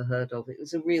people had never heard of. It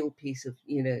was a real piece of,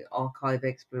 archive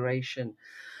exploration.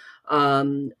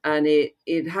 And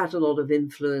it had a lot of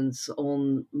influence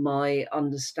on my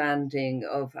understanding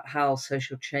of how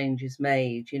social change is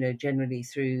made, generally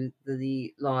through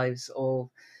the lives of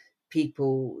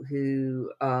people who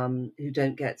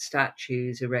don't get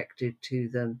statues erected to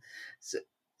them.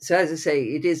 So as I say,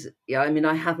 it is. Yeah, I mean,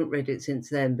 I haven't read it since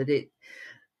then, but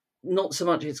not so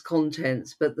much its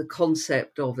contents, but the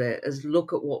concept of it. As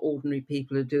look at what ordinary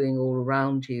people are doing all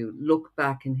around you. Look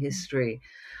back in history,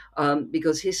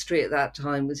 because history at that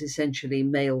time was essentially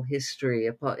male history,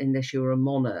 unless you were a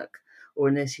monarch. Or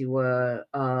unless you were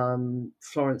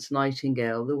Florence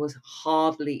Nightingale, there was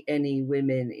hardly any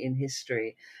women in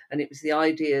history. And it was the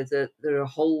idea that there are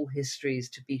whole histories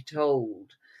to be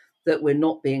told that we're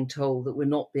not being told, that we're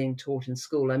not being taught in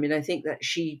school. I mean, I think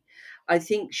she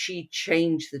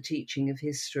changed the teaching of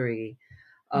history.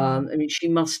 I mean, she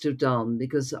must have done,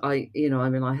 because I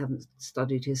haven't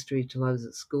studied history till I was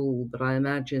at school, but I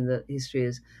imagine that history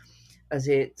as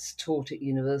it's taught at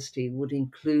university would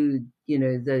include,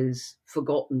 those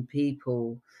forgotten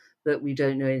people that we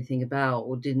don't know anything about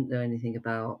or didn't know anything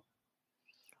about.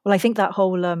 Well, I think that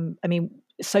whole,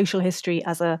 social history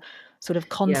as a sort of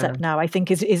concept now, I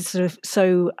think is sort of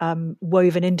so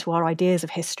woven into our ideas of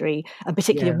history, and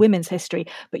particularly women's history.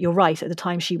 But you're right, at the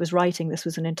time she was writing, this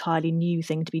was an entirely new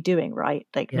thing to be doing, right?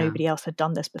 Like nobody else had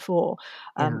done this before.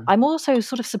 I'm also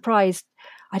sort of surprised.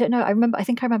 I don't know. I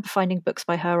think I remember finding books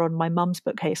by her on my mum's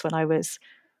bookcase when I was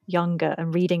younger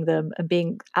and reading them and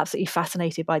being absolutely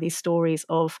fascinated by these stories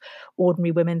of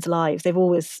ordinary women's lives. They've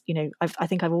always, I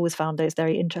think I've always found those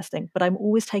very interesting, but I'm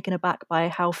always taken aback by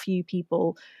how few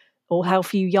people or how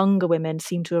few younger women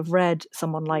seem to have read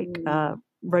someone like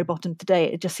Rowbottom today.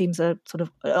 It just seems a sort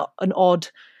of an odd,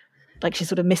 like she's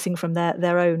sort of missing from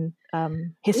their own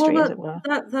history, as it were.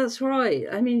 That's right.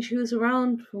 I mean, she was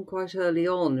around from quite early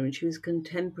on. I mean, she was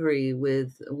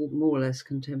more or less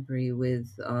contemporary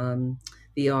with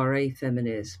VRA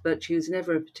feminist, but she was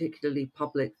never a particularly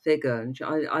public figure. And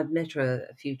I've met her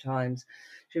a few times.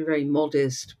 She's a very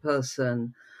modest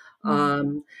person.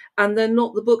 And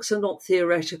the books are not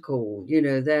theoretical,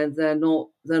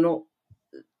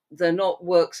 they're not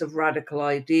works of radical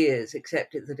ideas,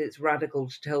 except that it's radical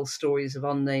to tell stories of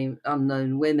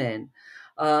unknown women.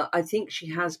 I think she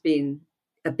has been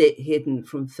a bit hidden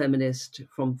from feminist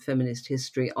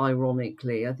history.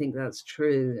 Ironically, I think that's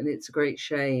true, and it's a great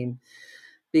shame,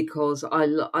 because I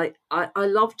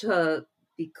loved her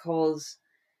because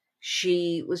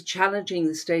she was challenging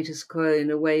the status quo in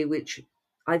a way which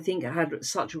I think had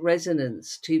such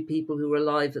resonance to people who were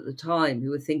alive at the time,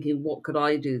 who were thinking, what could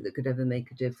I do that could ever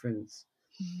make a difference?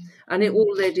 And it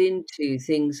all led into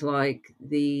things like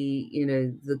the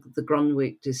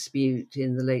Grunwick dispute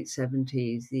in the late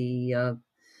 70s,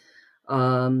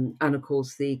 and of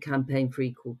course the campaign for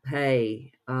equal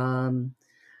pay.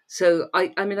 So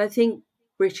I think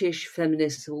British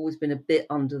feminists have always been a bit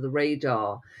under the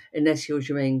radar, unless you're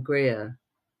Germaine Greer.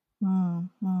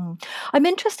 I'm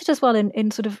interested as well in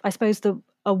sort of, I suppose,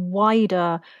 a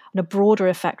wider and a broader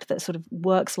effect that sort of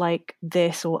works like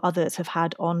this or others have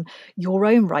had on your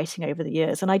own writing over the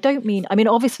years. And I mean,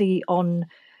 obviously on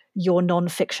your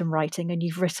non-fiction writing, and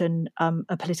you've written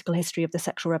a political history of the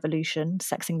sexual revolution,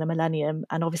 Sexing the Millennium.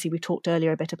 And obviously we talked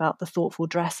earlier a bit about The Thoughtful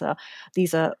Dresser.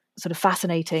 These are sort of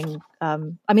fascinating.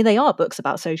 They are books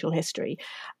about social history.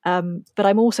 But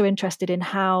I'm also interested in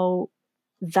how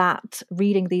that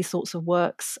reading these sorts of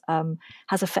works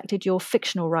has affected your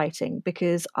fictional writing,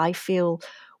 because I feel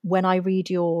when I read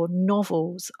your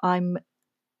novels, I'm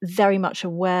very much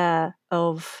aware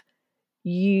of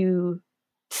you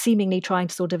seemingly trying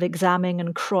to sort of examine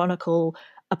and chronicle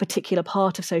a particular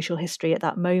part of social history at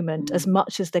that moment, as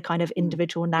much as the kind of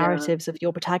individual narratives of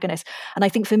your protagonists. And I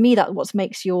think for me, that what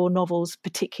makes your novels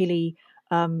particularly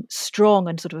strong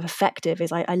and sort of effective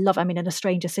is I love, in A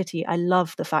Stranger City, I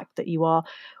love the fact that you are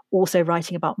also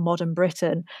writing about modern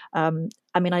Britain. I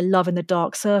love in The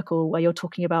Dark Circle, where you're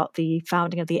talking about the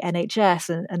founding of the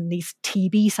NHS and these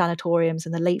TB sanatoriums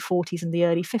in the late 40s and the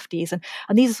early 50s. And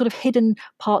these are sort of hidden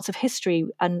parts of history,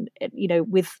 and,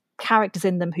 with characters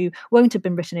in them who won't have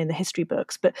been written in the history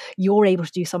books, but you're able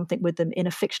to do something with them in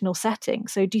a fictional setting.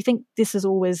 So do you think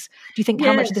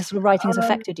how much of this sort of writing has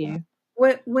affected you?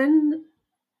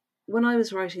 When I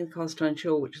was writing The Cast Iron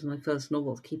Shore, which was my first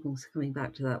novel, keep on coming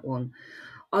back to that one,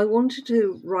 I wanted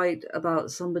to write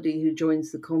about somebody who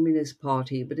joins the Communist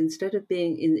Party, but instead of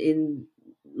being in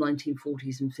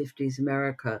 1940s and 50s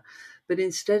America, but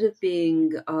instead of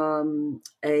being a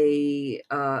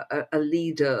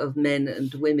leader of men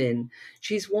and women,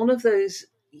 she's one of those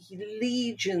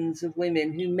legions of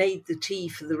women who made the tea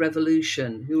for the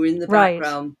revolution, who were in the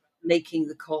background making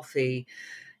the coffee,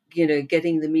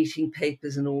 getting the meeting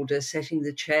papers in order, setting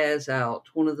the chairs out,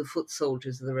 one of the foot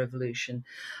soldiers of the revolution.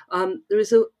 There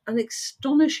is an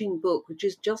astonishing book which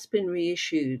has just been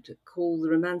reissued called The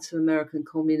Romance of American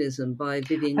Communism by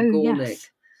Vivian Gornick. Yes.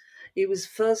 It was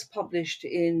first published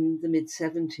in the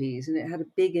mid-70s, and it had a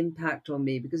big impact on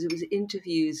me because it was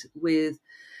interviews with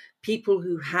people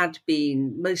who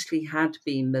mostly had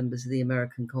been members of the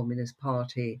American Communist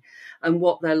Party, and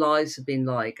what their lives have been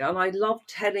like. And I love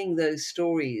telling those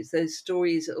stories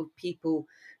of people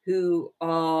who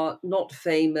are not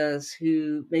famous,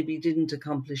 who maybe didn't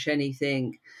accomplish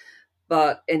anything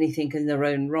in their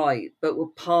own right, but were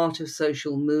part of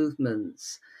social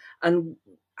movements, and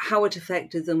how it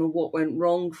affected them and what went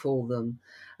wrong for them.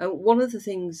 And one of the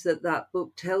things that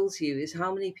book tells you is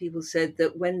how many people said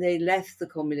that when they left the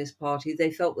Communist Party,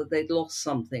 they felt that they'd lost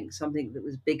something that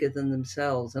was bigger than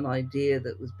themselves, an idea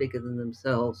that was bigger than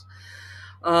themselves.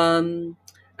 And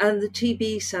the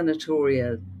TB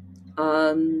sanatoria,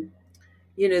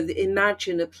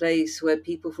 imagine a place where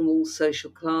people from all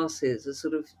social classes are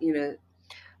sort of,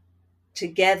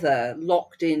 together,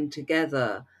 locked in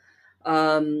together,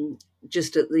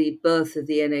 just at the birth of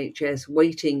the NHS,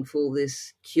 waiting for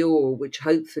this cure, which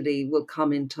hopefully will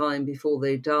come in time before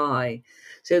they die.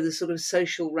 So the sort of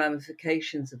social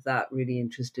ramifications of that really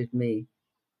interested me.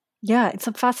 Yeah, it's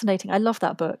fascinating. I love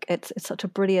that book. It's such a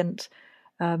brilliant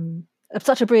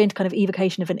kind of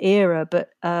evocation of an era,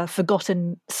 but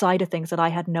forgotten side of things that I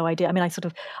had no idea.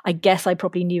 I guess I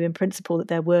probably knew in principle that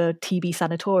there were TB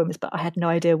sanatoriums, but I had no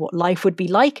idea what life would be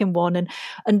like in one,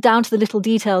 and down to the little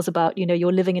details about,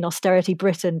 you're living in austerity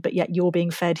Britain, but yet you're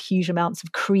being fed huge amounts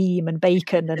of cream and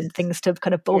bacon and things to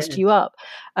kind of bolster you up.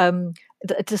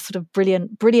 It's just sort of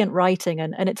brilliant writing,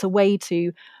 and it's a way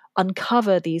to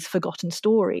uncover these forgotten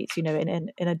stories, in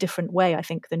a different way, I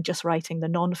think, than just writing the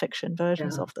non-fiction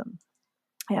versions of them.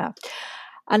 Yeah.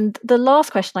 And the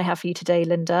last question I have for you today,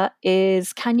 Linda,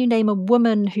 is can you name a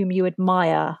woman whom you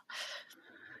admire?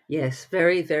 Yes,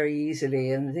 very, very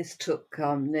easily. And this took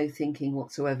no thinking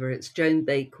whatsoever. It's Joan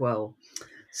Bakewell.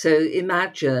 So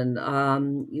imagine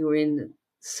you're in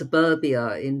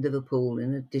suburbia in Liverpool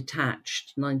in a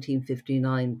detached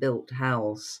 1959 built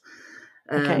house.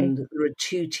 And there are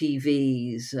 2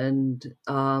 TVs, and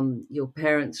your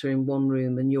parents are in one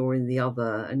room and you're in the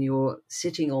other, and you're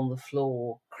sitting on the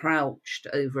floor, crouched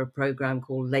over a program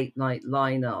called Late Night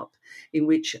Lineup, in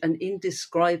which an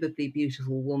indescribably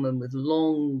beautiful woman with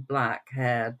long black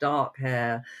hair, dark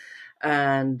hair,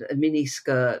 and a mini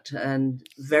skirt and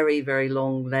very, very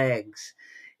long legs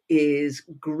is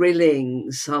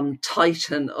grilling some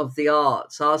titan of the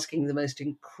arts, asking the most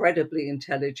incredibly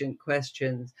intelligent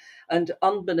questions. And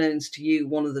unbeknownst to you,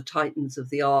 one of the titans of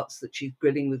the arts that she's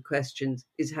grilling with questions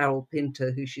is Harold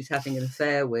Pinter, who she's having an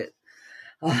affair with.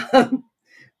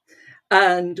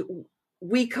 And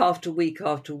week after week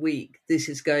after week, this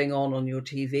is going on your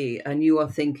TV, and you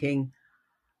are thinking,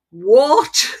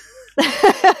 what?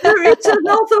 There is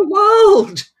another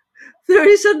world. There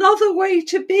is another way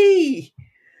to be.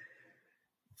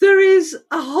 There is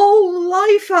a whole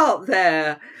life out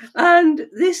there. And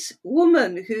this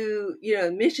woman who,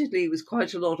 admittedly was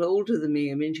quite a lot older than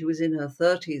me. I mean, she was in her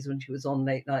 30s when she was on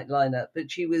Late Night Lineup,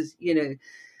 but she was,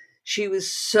 she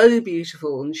was so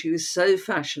beautiful and she was so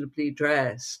fashionably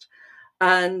dressed.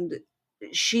 And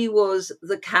she was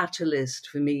the catalyst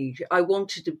for me. I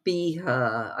wanted to be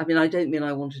her. I mean, I don't mean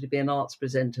I wanted to be an arts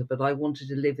presenter, but I wanted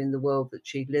to live in the world that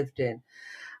she lived in.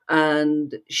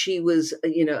 And she was,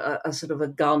 a sort of a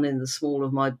gun in the small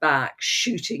of my back,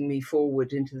 shooting me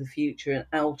forward into the future and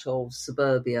out of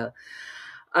suburbia.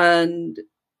 And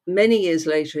many years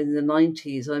later, in the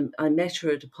 90s, I met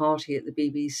her at a party at the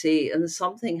BBC, and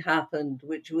something happened,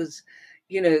 which was,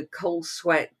 cold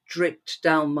sweat dripped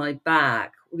down my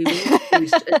back. We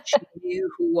introduced, and she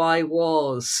knew who I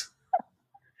was.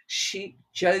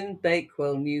 Joan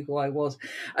Bakewell knew who I was,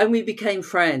 and we became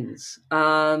friends.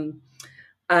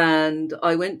 And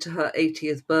I went to her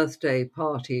 80th birthday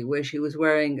party where she was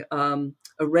wearing a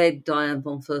red Diane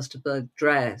von Furstenberg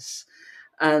dress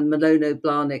and Malone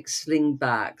Blahnik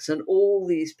slingbacks, and all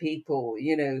these people,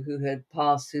 who had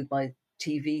passed through my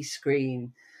TV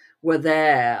screen were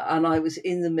there. And I was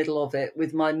in the middle of it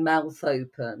with my mouth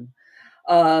open.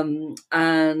 And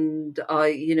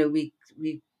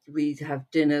we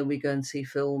have dinner, we go and see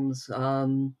films.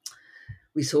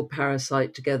 We saw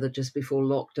Parasite together just before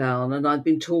lockdown, and I've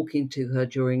been talking to her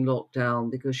during lockdown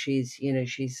because she's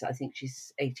I think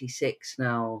she's 86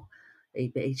 now,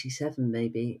 87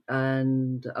 maybe,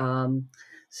 and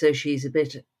so she's a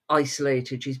bit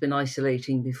isolated. She's been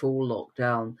isolating before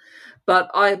lockdown, but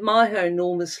I admire her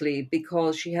enormously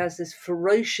because she has this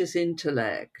ferocious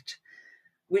intellect,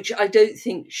 which I don't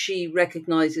think she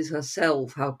recognizes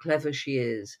herself how clever she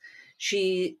is.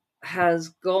 She has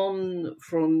gone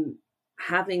from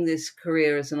having this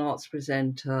career as an arts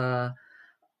presenter,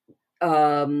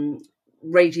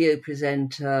 radio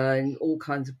presenter in all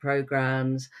kinds of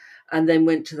programs, and then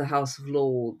went to the House of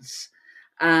Lords.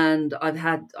 And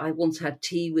I once had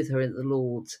tea with her at the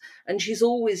Lords, and she's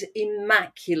always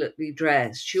immaculately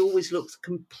dressed. She always looks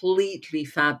completely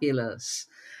fabulous.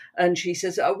 And she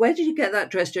says, where did you get that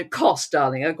dress? Cos,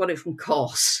 darling. I got it from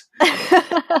Cos.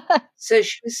 So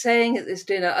she was saying at this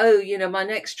dinner, my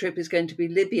next trip is going to be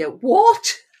Libya.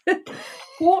 What?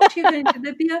 What? You're going to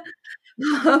Libya?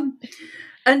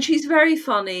 And she's very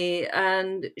funny,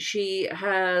 and she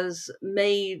has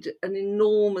made an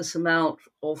enormous amount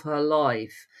of her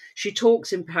life. She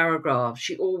talks in paragraphs.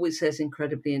 She always says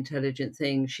incredibly intelligent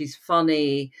things. She's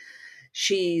funny.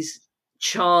 She's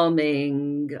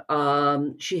charming.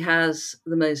 She has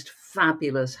the most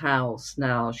fabulous house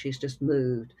now. She's just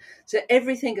moved. So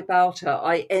everything about her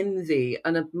I envy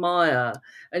and admire.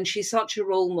 And she's such a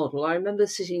role model. I remember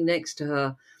sitting next to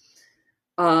her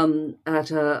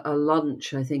at a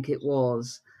lunch, I think it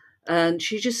was, and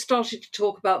she just started to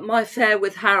talk about my affair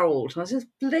with Harold. I said,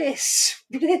 bliss.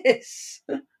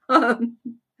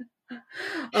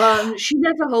 She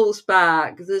never holds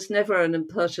back. There's never an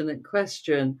impertinent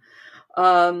question.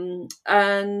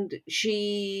 And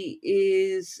she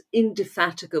is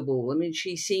indefatigable. I mean,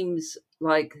 she seems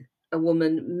like a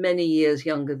woman many years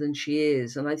younger than she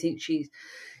is. And I think she's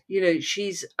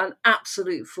an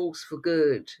absolute force for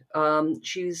good.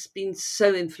 She's been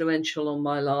so influential on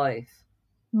my life.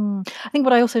 I think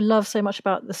what I also love so much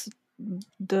about this,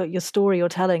 your story you're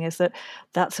telling, is that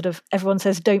sort of, everyone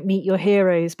says don't meet your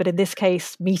heroes, but in this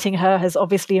case, meeting her has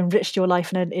obviously enriched your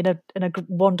life in a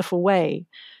wonderful way.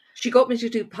 She got me to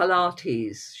do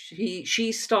Pilates.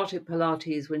 She started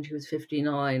Pilates when she was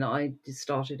 59. I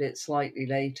started it slightly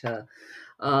later.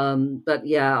 But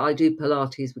yeah, I do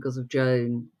Pilates because of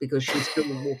Joan, because she's still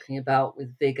walking about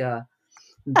with vigour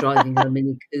and driving her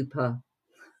Mini Cooper.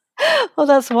 Oh,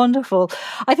 that's wonderful.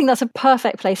 I think that's a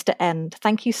perfect place to end.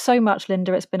 Thank you so much,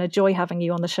 Linda. It's been a joy having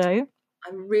you on the show. I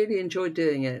really enjoyed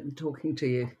doing it and talking to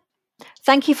you.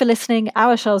 Thank you for listening.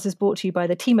 Our Shelves is brought to you by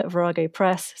the team at Virago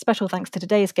Press. Special thanks to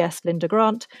today's guest, Linda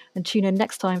Grant, and tune in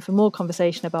next time for more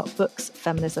conversation about books,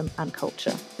 feminism, and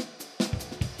culture.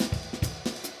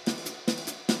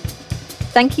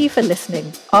 Thank you for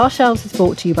listening. Our Shelves is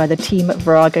brought to you by the team at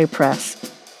Virago Press.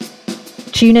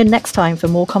 Tune in next time for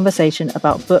more conversation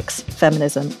about books,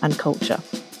 feminism, and culture.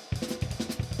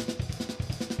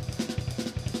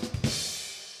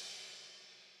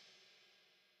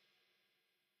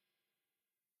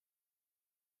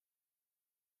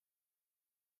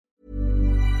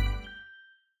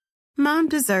 Mom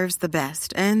deserves the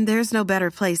best, and there's no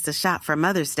better place to shop for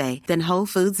Mother's Day than Whole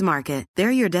Foods Market.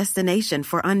 They're your destination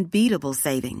for unbeatable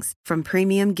savings, from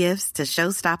premium gifts to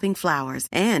show-stopping flowers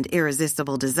and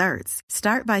irresistible desserts.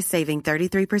 Start by saving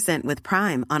 33% with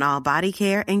Prime on all body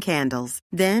care and candles.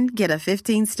 Then get a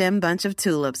 15-stem bunch of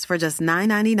tulips for just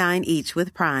 $9.99 each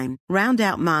with Prime. Round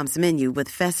out Mom's menu with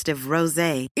festive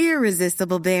rosé,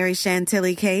 irresistible berry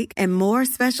chantilly cake, and more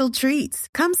special treats.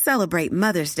 Come celebrate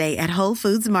Mother's Day at Whole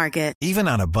Foods Market. Even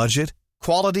on a budget,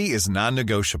 quality is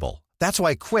non-negotiable. That's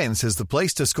why Quince is the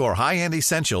place to score high-end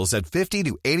essentials at 50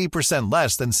 to 80%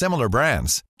 less than similar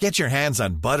brands. Get your hands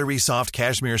on buttery soft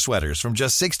cashmere sweaters from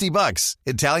just $60,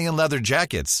 Italian leather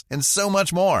jackets, and so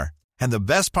much more. And the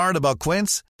best part about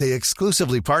Quince, they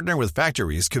exclusively partner with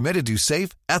factories committed to safe,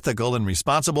 ethical, and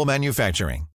responsible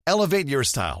manufacturing. Elevate your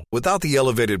style without the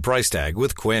elevated price tag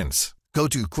with Quince. Go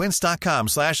to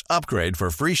quince.com/upgrade for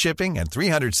free shipping and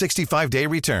 365-day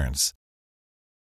returns.